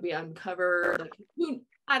maybe it'll be uncovered. Like,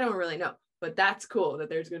 I don't really know, but that's cool that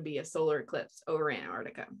there's going to be a solar eclipse over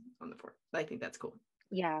Antarctica on the 4th. I think that's cool.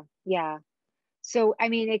 Yeah. So I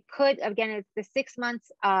mean, it could, again, it's the 6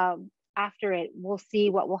 months after it, we'll see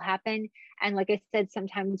what will happen. And like I said,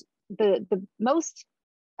 sometimes the most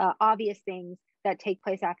obvious things that take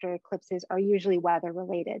place after eclipses are usually weather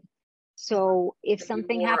related. So if maybe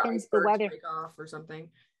something happens, the weather break off or something.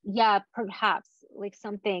 Yeah, perhaps like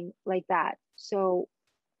something like that. So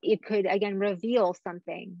it could again reveal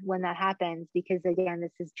something when that happens, because again,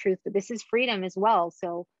 this is truth, but this is freedom as well.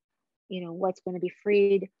 So what's going to be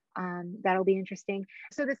freed. That'll be interesting.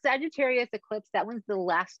 So the Sagittarius eclipse, that one's the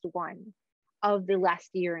last one of the last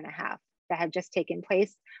year and a half that had just taken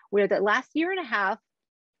place, where the last year and a half,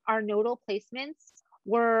 our nodal placements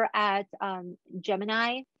were at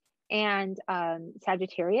Gemini and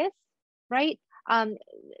Sagittarius, right?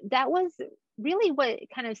 That was really what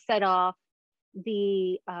kind of set off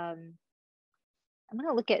the, I'm going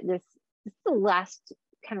to look at this. This is the last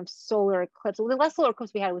kind of solar eclipse. Well, the last solar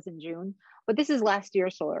eclipse we had was in June, but this is last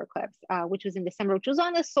year's solar eclipse, which was in December, which was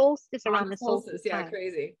on the solstice, around the solstice. Yeah,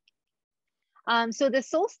 crazy. So the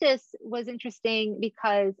solstice was interesting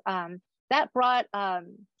because that brought,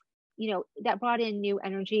 that brought in new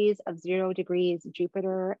energies of 0 degrees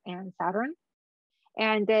Jupiter and Saturn.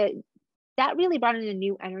 And that really brought in a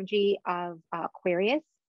new energy of Aquarius.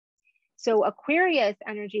 So Aquarius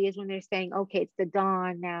energy is when they're saying, okay, it's the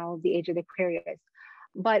dawn now, the age of Aquarius.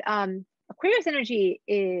 But Aquarius energy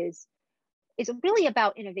is really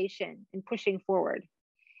about innovation and pushing forward.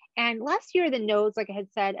 And last year, the nodes, like I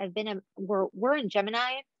had said, were in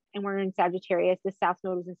Gemini and we're in Sagittarius. The South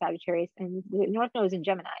node was in Sagittarius and the North node is in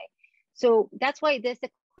Gemini. So that's why this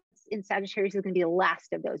eclipse in Sagittarius is going to be the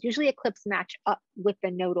last of those. Usually eclipses match up with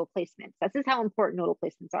the nodal placements. This is how important nodal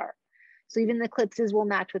placements are. So even the eclipses will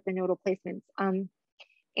match with the nodal placements.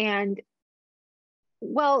 And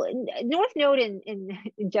well, North Node in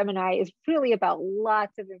Gemini is really about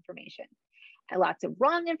lots of information. And lots of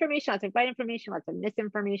wrong information, lots of right information, lots of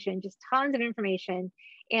misinformation, just tons of information.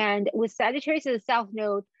 And with Sagittarius as the South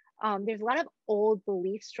Node, there's a lot of old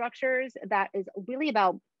belief structures that is really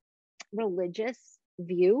about religious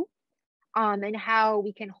view and how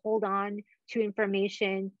we can hold on to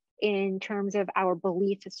information in terms of our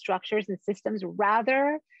belief structures and systems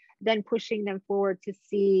rather than pushing them forward to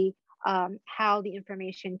see how the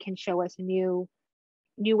information can show us new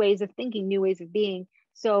ways of thinking, new ways of being.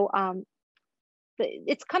 So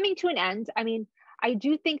it's coming to an end. I mean, I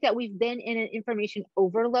do think that we've been in an information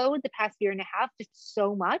overload the past year and a half, just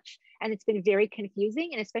so much. And it's been very confusing.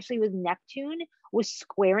 And especially with Neptune was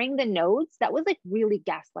squaring the nodes, that was like really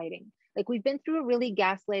gaslighting. Like we've been through a really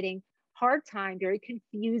gaslighting, hard time, very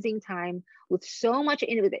confusing time with so much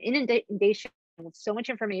inundation, with so much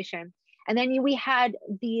information. And then we had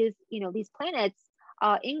these planets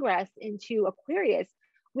ingress into Aquarius,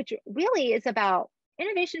 which really is about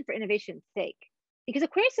innovation for innovation's sake, because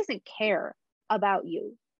Aquarius doesn't care about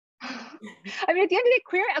you. I mean, at the end of the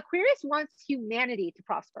day, Aquarius wants humanity to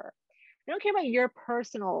prosper. They don't care about your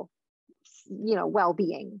personal,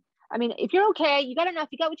 well-being. I mean, if you're okay, you got enough,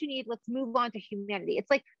 you got what you need, let's move on to humanity. It's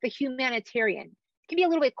like the humanitarian. It can be a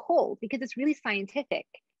little bit cold because it's really scientific.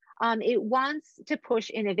 It wants to push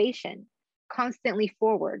innovation constantly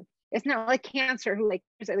forward. It's not like Cancer, who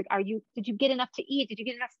did you get enough to eat? Did you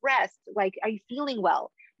get enough rest? Like, are you feeling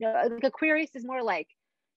well? Like Aquarius is more like,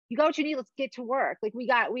 you got what you need, let's get to work. Like we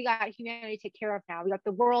got humanity to take care of now. We got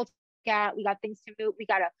the world we got things to move. We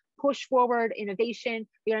got to push forward innovation.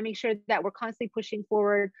 We got to make sure that we're constantly pushing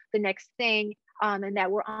forward the next thing, and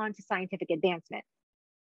that we're on to scientific advancement.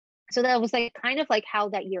 So that was like kind of like how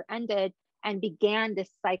that year ended and began this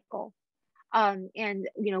cycle. And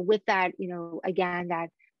with that, again,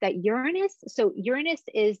 that Uranus. So Uranus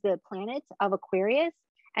is the planet of Aquarius,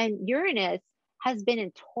 and Uranus has been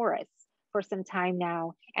in Taurus for some time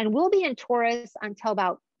now, and will be in Taurus until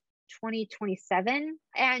about 2027.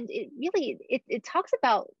 And it really, it talks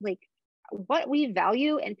about like what we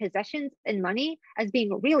value in possessions and money as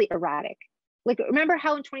being really erratic. Like, remember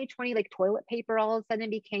how in 2020, like toilet paper all of a sudden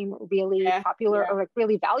became really popular or like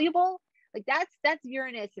really valuable? Like that's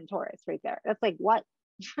Uranus and Taurus right there. That's like, what?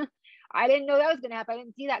 I didn't know that was going to happen. I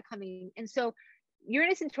didn't see that coming. And so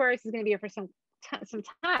Uranus and Taurus is going to be here for some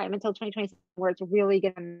time until 2027, where it's really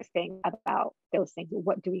going to think about those things.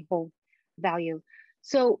 What do we hold value?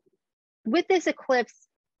 So with this eclipse,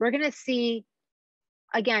 we're going to see,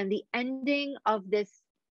 again, the ending of this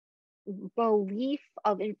belief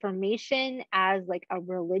of information as like a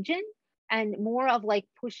religion, and more of like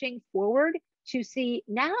pushing forward to see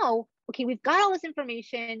now, okay, we've got all this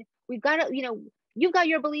information. We've got to, you've got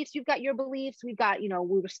your beliefs, you've got your beliefs. We've got, we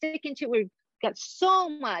were sticking to, we've got so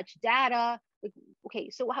much data. Like, okay,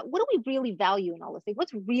 so what do we really value in all this? Like,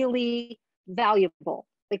 what's really valuable?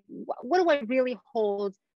 Like, what do I really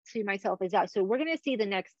hold to myself as that? So we're going to see the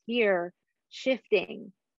next year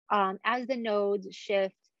shifting as the nodes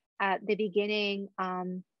shift at the beginning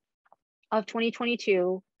of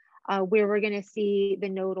 2022, where we're going to see the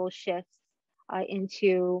nodal shifts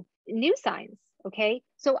into new signs. Okay,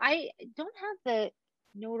 so I don't have the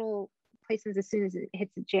nodal placements as soon as it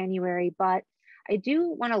hits January, but I do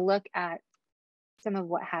want to look at some of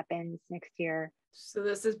what happens next year. So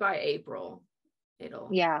this is by April.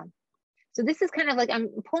 Yeah. So this is kind of like, I'm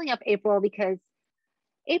pulling up April because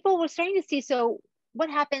April, we're starting to see. So what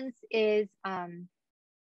happens is,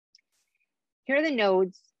 here are the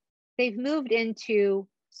nodes. They've moved into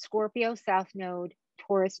Scorpio South Node,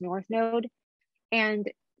 Taurus North Node, and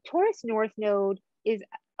Taurus North Node is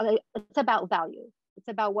it's about value. It's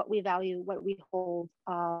about what we value, what we hold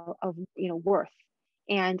of worth,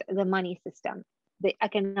 and the money system, the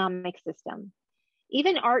economic system.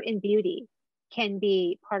 Even art and beauty can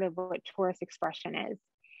be part of what Taurus expression is.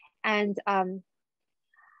 And I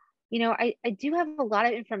do have a lot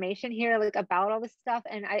of information here like about all this stuff,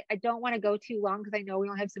 and I don't want to go too long because I know we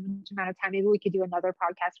only have so much amount of time. Maybe we could do another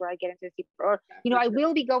podcast where I get into this deeper, or I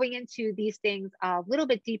will be going into these things a little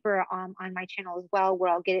bit deeper on my channel as well, where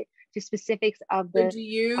I'll get to specifics of the. So do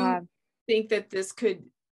you think that this could?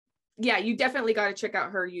 Yeah, you definitely got to check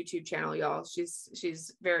out her YouTube channel, y'all.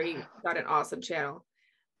 She's got an awesome channel.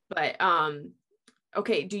 But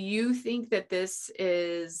okay, do you think that this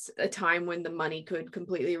is a time when the money could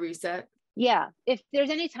completely reset? Yeah, if there's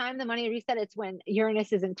any time the money reset, it's when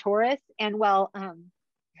Uranus is in Taurus, and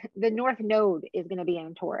the North Node is going to be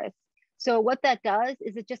in Taurus. So what that does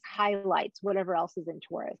is it just highlights whatever else is in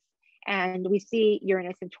Taurus. And we see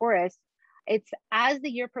Uranus and Taurus. It's as the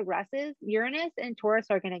year progresses, Uranus and Taurus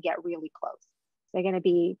are going to get really close. They're going to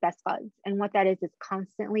be best buds. And what that is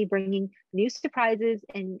constantly bringing new surprises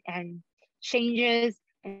and changes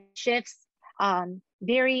and shifts,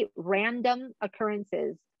 very random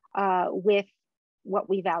occurrences with what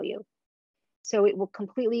we value. So it will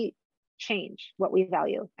completely change what we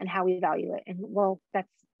value and how we value it. And well,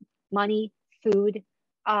 that's money, food,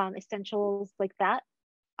 essentials like that.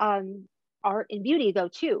 Art and beauty though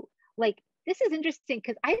too. Like this is interesting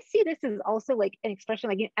because I see this as also like an expression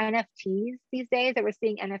like NFTs these days, that we're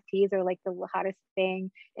seeing NFTs are like the hottest thing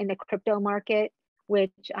in the crypto market,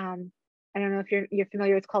 which I don't know if you're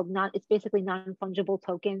familiar. It's basically non-fungible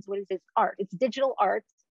tokens. What is this? Art. It's digital art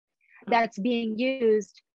that's being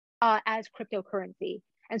used as cryptocurrency.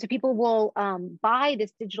 And so people will buy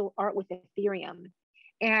this digital art with Ethereum,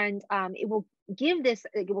 and it will give this,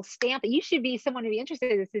 it will stamp it. You should be someone to be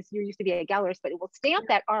interested in this. You used to be a gallerist, but it will stamp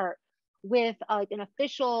that art with an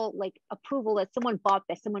official approval that someone bought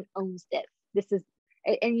this, someone owns this. This is,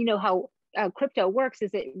 and you know how crypto works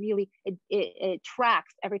is it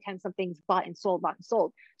tracks every time something's bought and sold.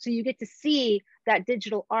 So you get to see that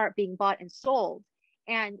digital art being bought and sold,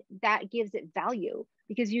 and that gives it value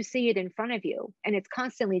because you see it in front of you, and it's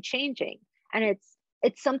constantly changing, and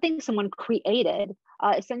it's something someone created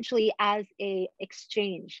essentially as a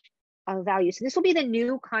exchange of value. So this will be the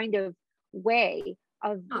new kind of way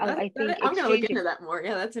of I think I'm gonna look into that more.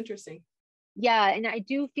 Yeah, that's interesting. Yeah, and I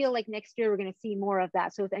do feel like next year we're going to see more of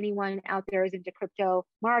that. So if anyone out there is into crypto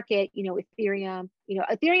market, Ethereum,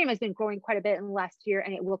 Ethereum has been growing quite a bit in the last year,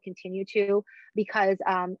 and it will continue to, because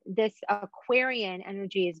this Aquarian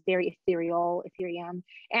energy is very ethereal, Ethereum,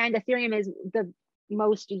 and Ethereum is the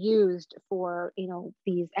most used for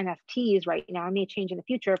these NFTs right now. It may change in the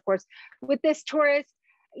future, of course, with this Taurus,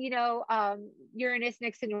 Uranus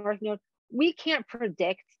next to North Node. We can't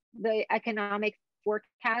predict the economic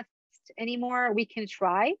forecast anymore. We can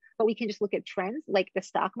try, but we can just look at trends like the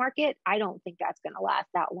stock market. I don't think that's going to last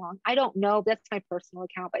that long. I don't know. That's my personal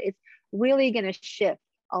account, but it's really going to shift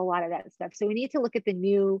a lot of that stuff. So we need to look at the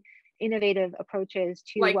new innovative approaches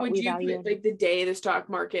to like, what would we you value. put, like the day the stock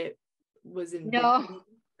market was in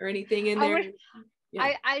or anything in there?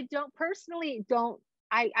 I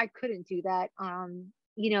couldn't do that.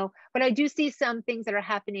 But I do see some things that are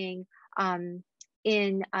happening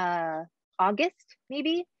in August,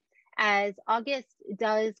 maybe, as August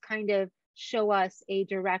does kind of show us a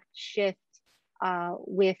direct shift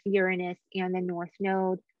with Uranus and the North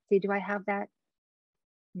Node. See, do I have that?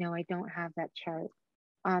 No, I don't have that chart.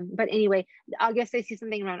 But anyway, August, I see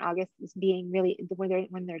something around August as being really,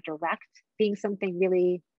 when they're direct, being something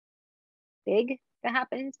really big that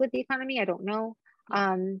happens with the economy. I don't know.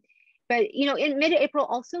 But in mid-April,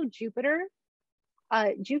 also Jupiter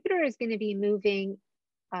is going to be moving.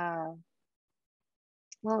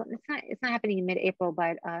 Well, it's not happening in mid-April,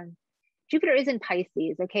 but Jupiter is in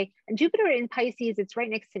Pisces, okay? And Jupiter in Pisces, it's right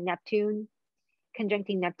next to Neptune,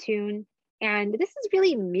 conjuncting Neptune. And this is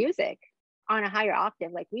really music on a higher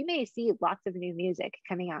octave. Like we may see lots of new music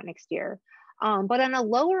coming out next year. But on a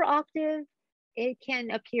lower octave, it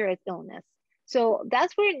can appear as illness. So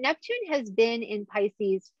that's where Neptune has been in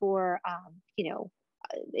Pisces for,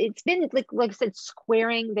 it's been like I said,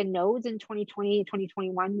 squaring the nodes in 2020,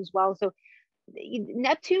 2021 as well. So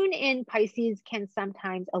Neptune in Pisces can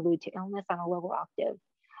sometimes allude to illness on a lower octave.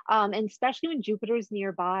 And especially when Jupiter is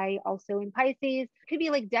nearby, also in Pisces, it could be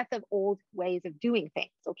like death of old ways of doing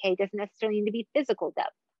things. Okay, it doesn't necessarily need to be physical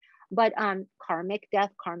death, but karmic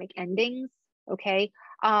death, karmic endings. Okay,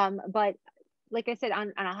 but like I said,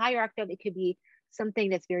 on a higher octave, it could be something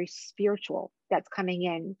that's very spiritual that's coming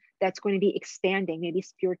in, that's going to be expanding. Maybe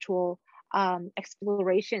spiritual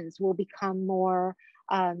explorations will become more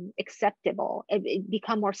acceptable, it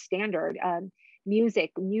become more standard. New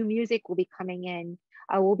music will be coming in.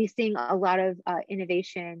 We'll be seeing a lot of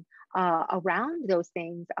innovation around those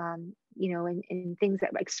things, in things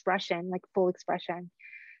that expression, like full expression.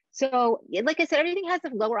 So, like I said, everything has a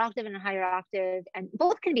lower octave and a higher octave, and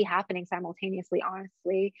both can be happening simultaneously.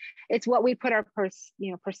 Honestly, it's what we put our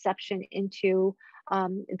perception into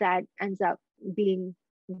that ends up being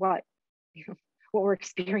what what we're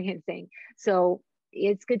experiencing. So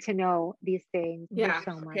it's good to know these things. Yeah. There's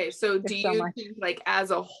so much. Okay. So do you much. think like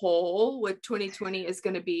as a whole with 2020 is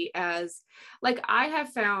going to be as like I have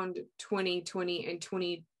found 2020 and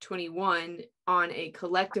 2021 on a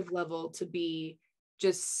collective level to be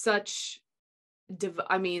just such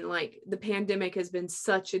I mean, like the pandemic has been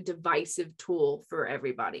such a divisive tool for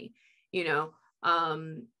everybody, and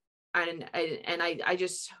I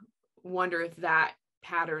just wonder if that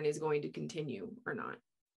pattern is going to continue or not.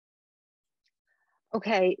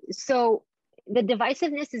 Okay, so the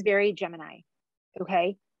divisiveness is very Gemini.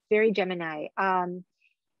 Okay, very Gemini.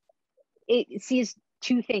 It sees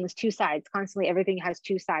two things, two sides constantly. Everything has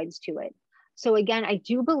two sides to it. So again, I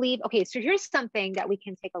do believe, okay, so here's something that we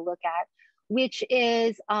can take a look at, which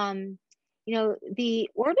is, the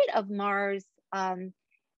orbit of Mars.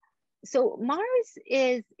 So Mars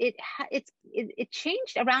is, it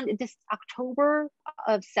changed around this October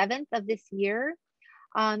of 7th of this year.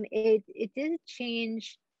 It did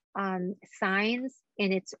change signs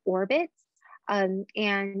in its orbit. And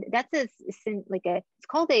that's it's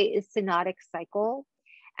called a synodic cycle.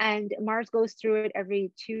 And Mars goes through it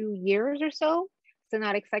every 2 years or so.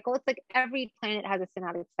 Synodic cycle. It's like every planet has a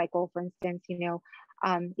synodic cycle. For instance,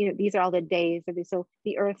 these are all the days. So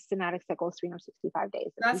the Earth's synodic cycle is 365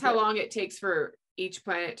 days. That's how long it takes for each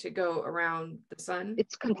planet to go around the sun?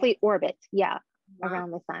 It's complete orbit, yeah, wow.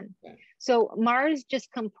 Around the sun. Okay. So Mars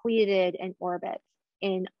just completed an orbit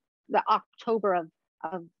in the October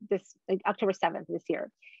of this, October 7th this year.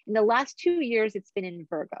 In the last 2 years, it's been in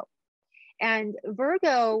Virgo. And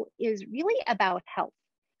Virgo is really about health.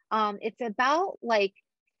 It's about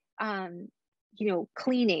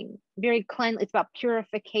cleaning, very clean. It's about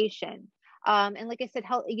purification. And like I said,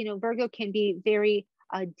 health, Virgo can be very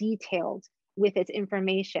detailed with its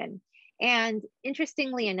information. And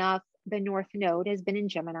interestingly enough, the North Node has been in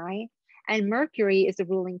Gemini, and Mercury is the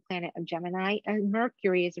ruling planet of Gemini, and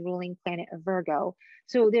Mercury is the ruling planet of Virgo.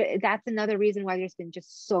 So that's another reason why there's been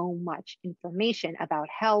just so much information about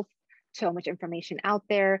health, so much information out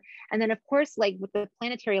there. And then of course, like with the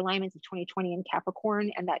planetary alignments of 2020 in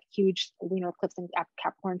Capricorn and that huge lunar eclipse in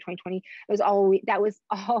Capricorn 2020, that was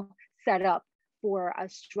all set up for a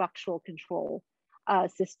structural control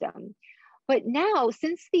system. But now,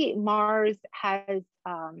 since the Mars has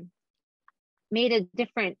made a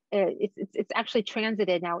different, it's actually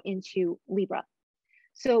transited now into Libra.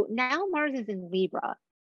 So now Mars is in Libra,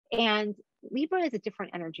 and Libra is a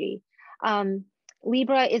different energy.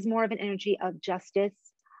 Libra is more of an energy of justice,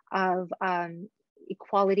 of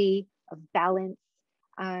equality, of balance,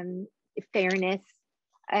 fairness.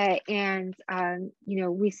 And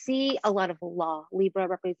we see a lot of law. Libra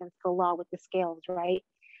represents the law with the scales, right?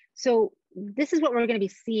 So this is what we're going to be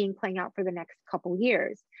seeing playing out for the next couple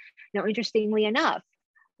years. Now, interestingly enough,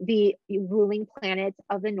 the ruling planet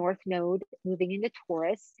of the North Node moving into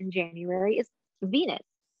Taurus in January is Venus.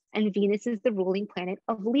 And Venus is the ruling planet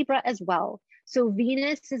of Libra as well. So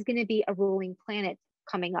Venus is going to be a ruling planet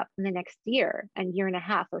coming up in the next year and year and a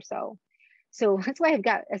half or so. So that's why I've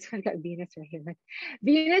got Venus right here.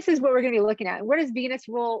 Venus is what we're going to be looking at. Where does Venus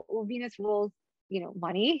rule? Well, Venus rules,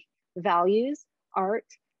 money, values, art,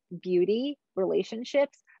 beauty,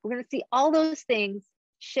 relationships. We're going to see all those things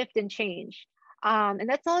shift and change. And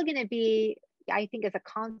that's all going to be, I think, as a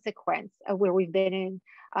consequence of where we've been in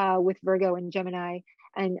with Virgo and Gemini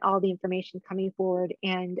and all the information coming forward.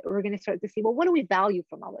 And we're going to start to see, well, what do we value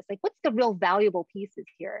from all this? Like, what's the real valuable pieces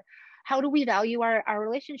here? How do we value our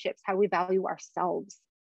relationships? How do we value ourselves?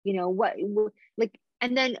 And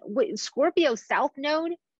then Scorpio South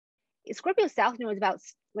Node is about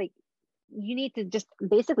like, you need to just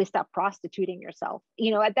basically stop prostituting yourself.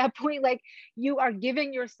 At that point, like, you are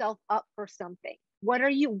giving yourself up for something. What are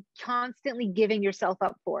you constantly giving yourself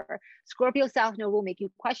up for? Scorpio South Node will make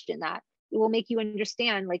you question that. it will make you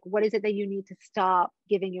understand, like, what is it that you need to stop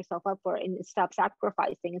giving yourself up for, and stop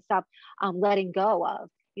sacrificing, and stop letting go of.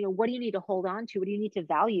 What do you need to hold on to? What do you need to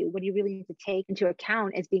value? What do you really need to take into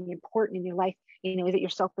account as being important in your life? Is it your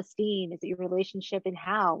self-esteem? Is it your relationship, and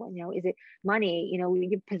how? Is it money?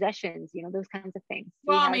 Your possessions? Those kinds of things.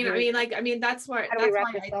 Well, that's why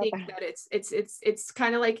I think up? that it's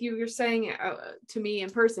kind of like you're saying to me in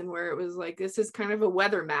person, where it was like, this is kind of a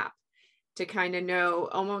weather map to kind of know,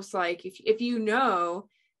 almost like if you know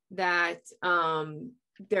that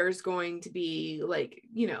there's going to be, like,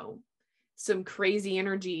 some crazy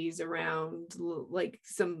energies around, like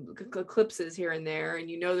some eclipses here and there, and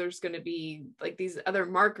there's going to be like these other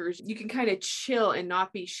markers, you can kind of chill and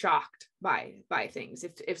not be shocked by things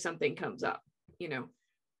if something comes up.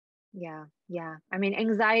 Yeah.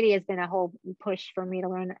 Anxiety has been a whole push for me to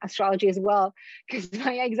learn astrology as well, because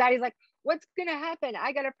my anxiety is like, what's gonna happen?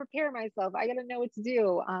 I gotta prepare myself, I gotta know what to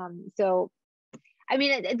do.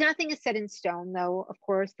 Nothing is set in stone, though, of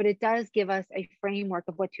course, but it does give us a framework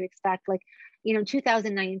of what to expect. Like,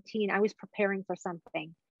 2019, I was preparing for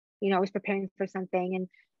something. And,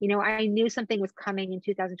 I knew something was coming in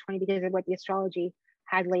 2020 because of what the astrology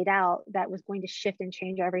had laid out that was going to shift and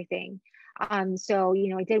change everything. So,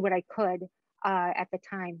 I did what I could at the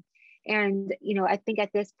time. And, I think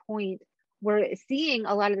at this point, we're seeing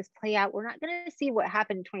a lot of this play out. We're not going to see what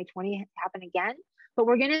happened in 2020 happen again, but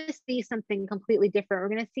we're going to see something completely different.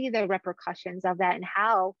 We're going to see the repercussions of that and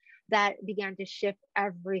how that began to shift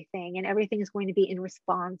everything, and everything is going to be in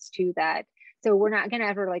response to that. So we're not going to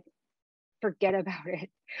ever like forget about it,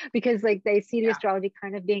 because like they see the astrology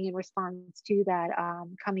kind of being in response to that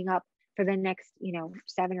coming up for the next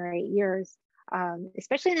 7 or 8 years,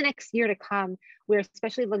 especially in the next year to come, where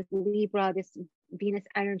especially like Libra, this Venus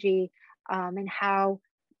energy, and how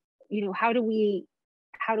how do we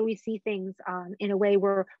see things in a way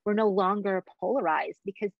where we're no longer polarized,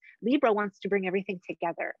 because Libra wants to bring everything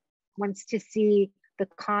together, wants to see the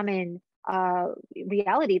common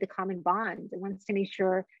reality, the common bond. It wants to make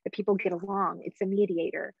sure that people get along. It's a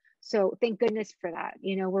mediator. So thank goodness for that.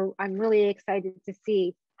 I'm really excited to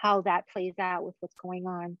see how that plays out with what's going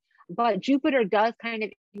on. But Jupiter does kind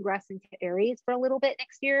of ingress into Aries for a little bit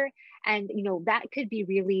next year. And, that could be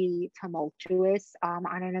really tumultuous on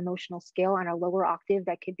an emotional scale. On a lower octave,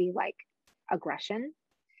 that could be like aggression,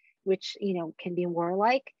 which, can be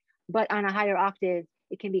warlike. But on a higher octave,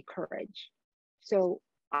 it can be courage. So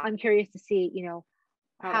I'm curious to see,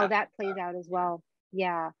 how that plays out as well.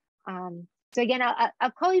 Yeah. So again,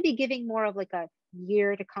 I'll probably be giving more of like a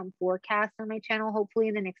year to come forecast on my channel, hopefully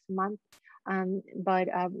in the next month. But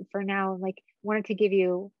for now, like, wanted to give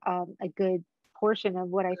you a good portion of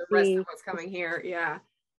what I see. What's coming here, yeah.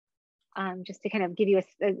 Just to kind of give you a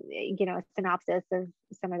synopsis of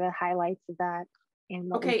some of the highlights of that. And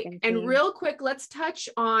what and real quick, let's touch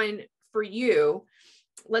on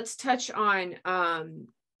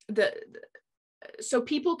so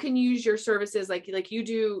people can use your services, like you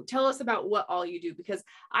do. Tell us about what all you do, because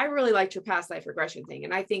I really liked your past life regression thing,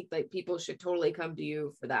 and I think like people should totally come to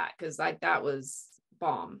you for that, because that was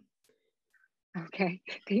bomb. Okay,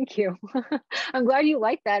 thank you. I'm glad you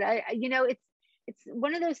like that. It's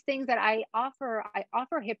one of those things that I offer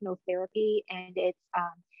hypnotherapy, and it's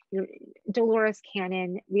Dolores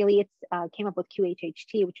Cannon really came up with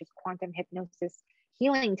QHHT, which is quantum hypnosis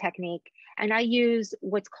healing technique. And I use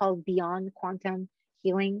what's called beyond quantum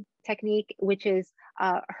healing technique, which is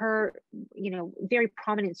her, very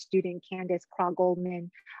prominent student, Candace Craw Goldman,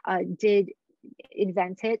 did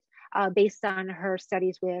invent it based on her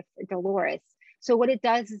studies with Dolores. So what it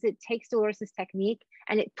does is it takes Dolores's technique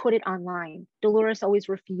and it put it online. Dolores always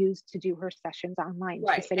refused to do her sessions online.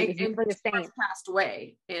 Right. She said it was never the same. Passed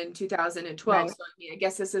away in 2012. Right. So I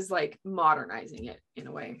guess this is like modernizing it in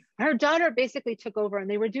a way. Her daughter basically took over, and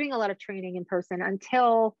they were doing a lot of training in person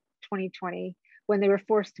until 2020, when they were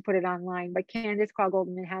forced to put it online. But Candace Craw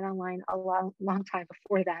Goldman had online a long time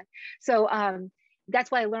before that. So that's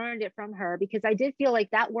why I learned it from her, because I did feel like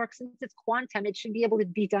that works. Since it's quantum, it should be able to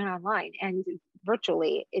be done online and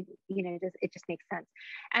virtually. It just makes sense.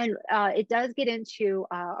 And it does get into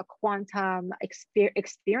a quantum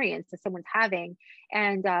experience that someone's having.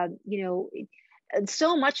 And,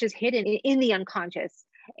 so much is hidden in the unconscious.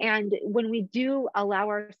 And when we do allow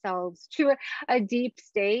ourselves to a deep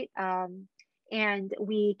state, and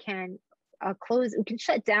we can we can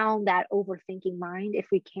shut down that overthinking mind. If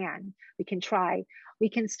we can try, we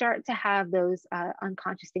can start to have those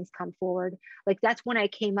unconscious things come forward. Like, that's when I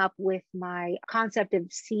came up with my concept of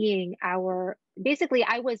seeing basically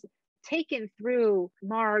I was taken through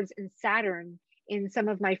Mars and Saturn in some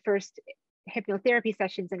of my first hypnotherapy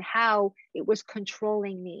sessions, and how it was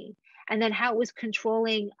controlling me. and then how it was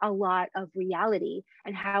controlling a lot of reality,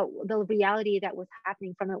 and how the reality that was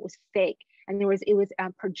happening from it was fake, and it was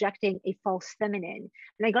projecting a false feminine.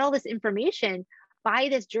 And I got all this information by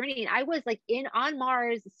this journey, and I was like on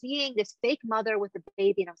Mars seeing this fake mother with a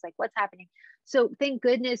baby, and I was like, what's happening? So thank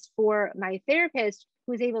goodness for my therapist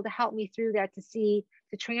who was able to help me through that, to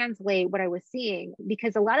translate what I was seeing,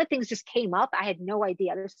 because a lot of things just came up. I had no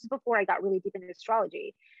idea. This was before I got really deep into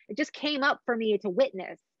astrology. It just came up for me to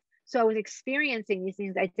witness. So I was experiencing these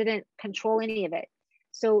things. I didn't control any of it.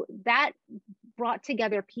 So that brought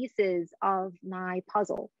together pieces of my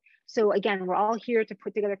puzzle. So again, we're all here to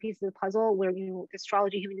put together pieces of the puzzle where,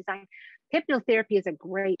 astrology, human design, hypnotherapy is a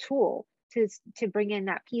great tool to bring in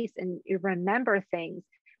that piece and remember things,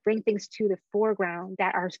 bring things to the foreground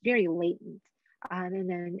that are very latent, and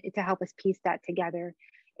then to help us piece that together.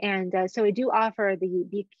 And so I do offer the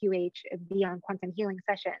BQH, Beyond Quantum Healing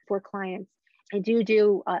session for clients. I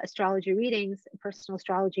do astrology readings, personal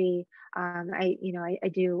astrology. I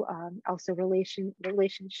do also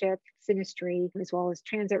relationship, synastry, as well as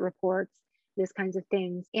transit reports, those kinds of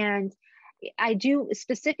things. And I do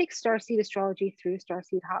specific starseed astrology through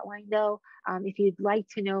Starseed Hotline, though. If you'd like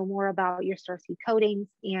to know more about your starseed codings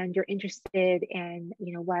and you're interested in,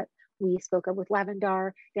 what we spoke of with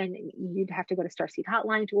Lavendar, then you'd have to go to Starseed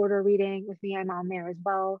Hotline to order a reading with me. I'm on there as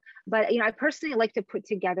well. But I personally like to put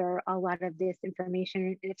together a lot of this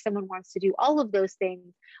information. And if someone wants to do all of those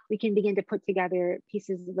things, we can begin to put together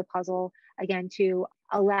pieces of the puzzle, again, to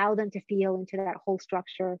allow them to feel into that whole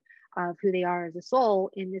structure of who they are as a soul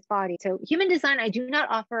in this body. So human design, I do not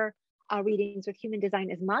offer readings with human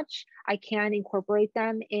design as much. I can incorporate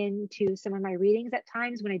them into some of my readings at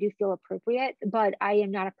times when I do feel appropriate, but I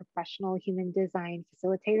am not a professional human design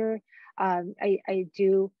facilitator. I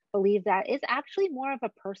do believe that is actually more of a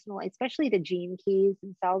personal, especially the gene keys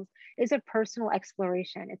themselves, is a personal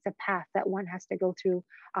exploration. It's a path that one has to go through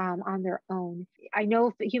on their own. I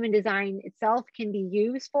know human design itself can be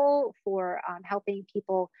useful for helping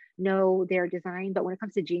people know their design, but when it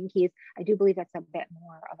comes to gene keys, I do believe that's a bit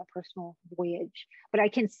more of a personal voyage. But I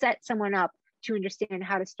can set someone up to understand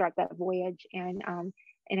how to start that voyage, and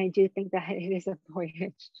I do think that it is a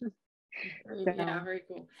voyage. So. Yeah, very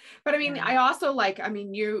cool. But I mean, I also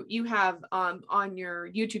you have on your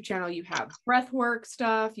YouTube channel, you have breath work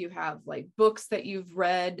stuff, you have like books that you've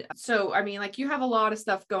read. So I mean, like, you have a lot of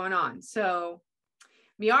stuff going on. So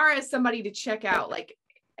Miara is somebody to check out. Like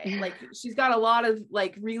she's got a lot of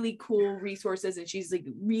like really cool resources, and she's like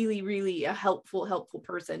really a helpful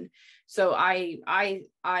person. So I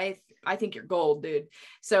think you're gold, dude.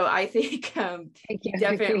 So I think you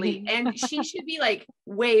definitely, and she should be like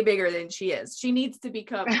way bigger than she is. She needs to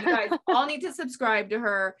become, you guys all need to subscribe to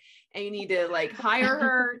her, and you need to like hire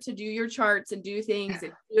her to do your charts and do things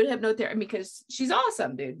and do hypnotherapy, because she's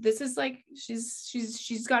awesome, dude. This is like,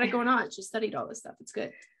 she's got it going on. She studied all this stuff. It's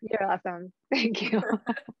good. You're awesome. Thank you.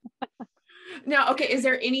 Now, okay, is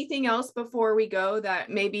there anything else before we go that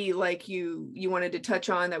maybe like you wanted to touch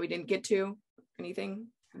on that we didn't get to? Anything?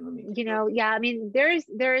 Yeah, I mean, there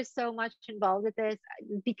is so much involved with this,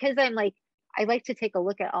 because I like to take a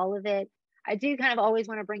look at all of it. I do kind of always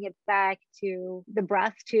want to bring it back to the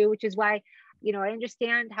breath too, which is why, I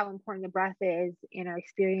understand how important the breath is in our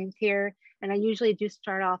experience here. And I usually do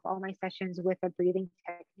start off all my sessions with a breathing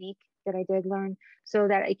technique that I did learn, so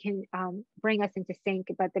that it can bring us into sync.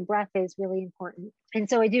 But the breath is really important. And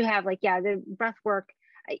so I do have the breath work.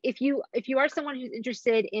 If you are someone who's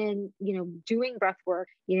interested in, doing breath work,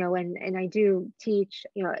 and I do teach,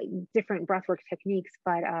 different breath work techniques,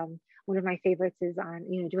 but one of my favorites is on,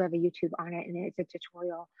 do have a YouTube on it, and it's a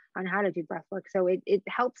tutorial on how to do breath work. So it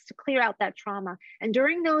helps to clear out that trauma. And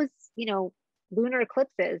during those, lunar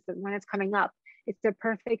eclipses, when it's coming up, it's the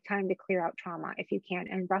perfect time to clear out trauma if you can.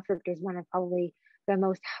 And breathwork is one of probably the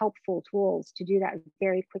most helpful tools to do that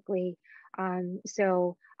very quickly.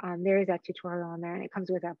 So there is that tutorial on there, and it comes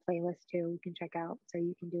with a playlist too, you can check out, so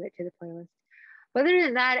you can do it to the playlist. But other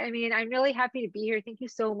than that, I mean, I'm really happy to be here. Thank you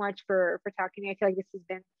so much for talking to me. I feel like this has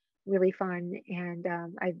been really fun, and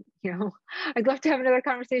I'd love to have another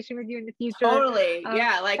conversation with you in the future. Totally.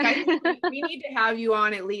 Yeah, like I think we need to have you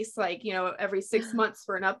on at least every 6 months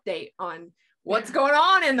for an update on what's going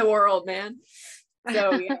on in the world, man.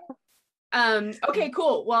 So yeah. Okay,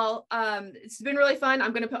 cool. Well, it's been really fun.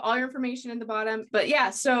 I'm going to put all your information in the bottom, but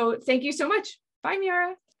yeah, so thank you so much. Bye,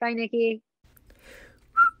 Miara. Bye, Nikki.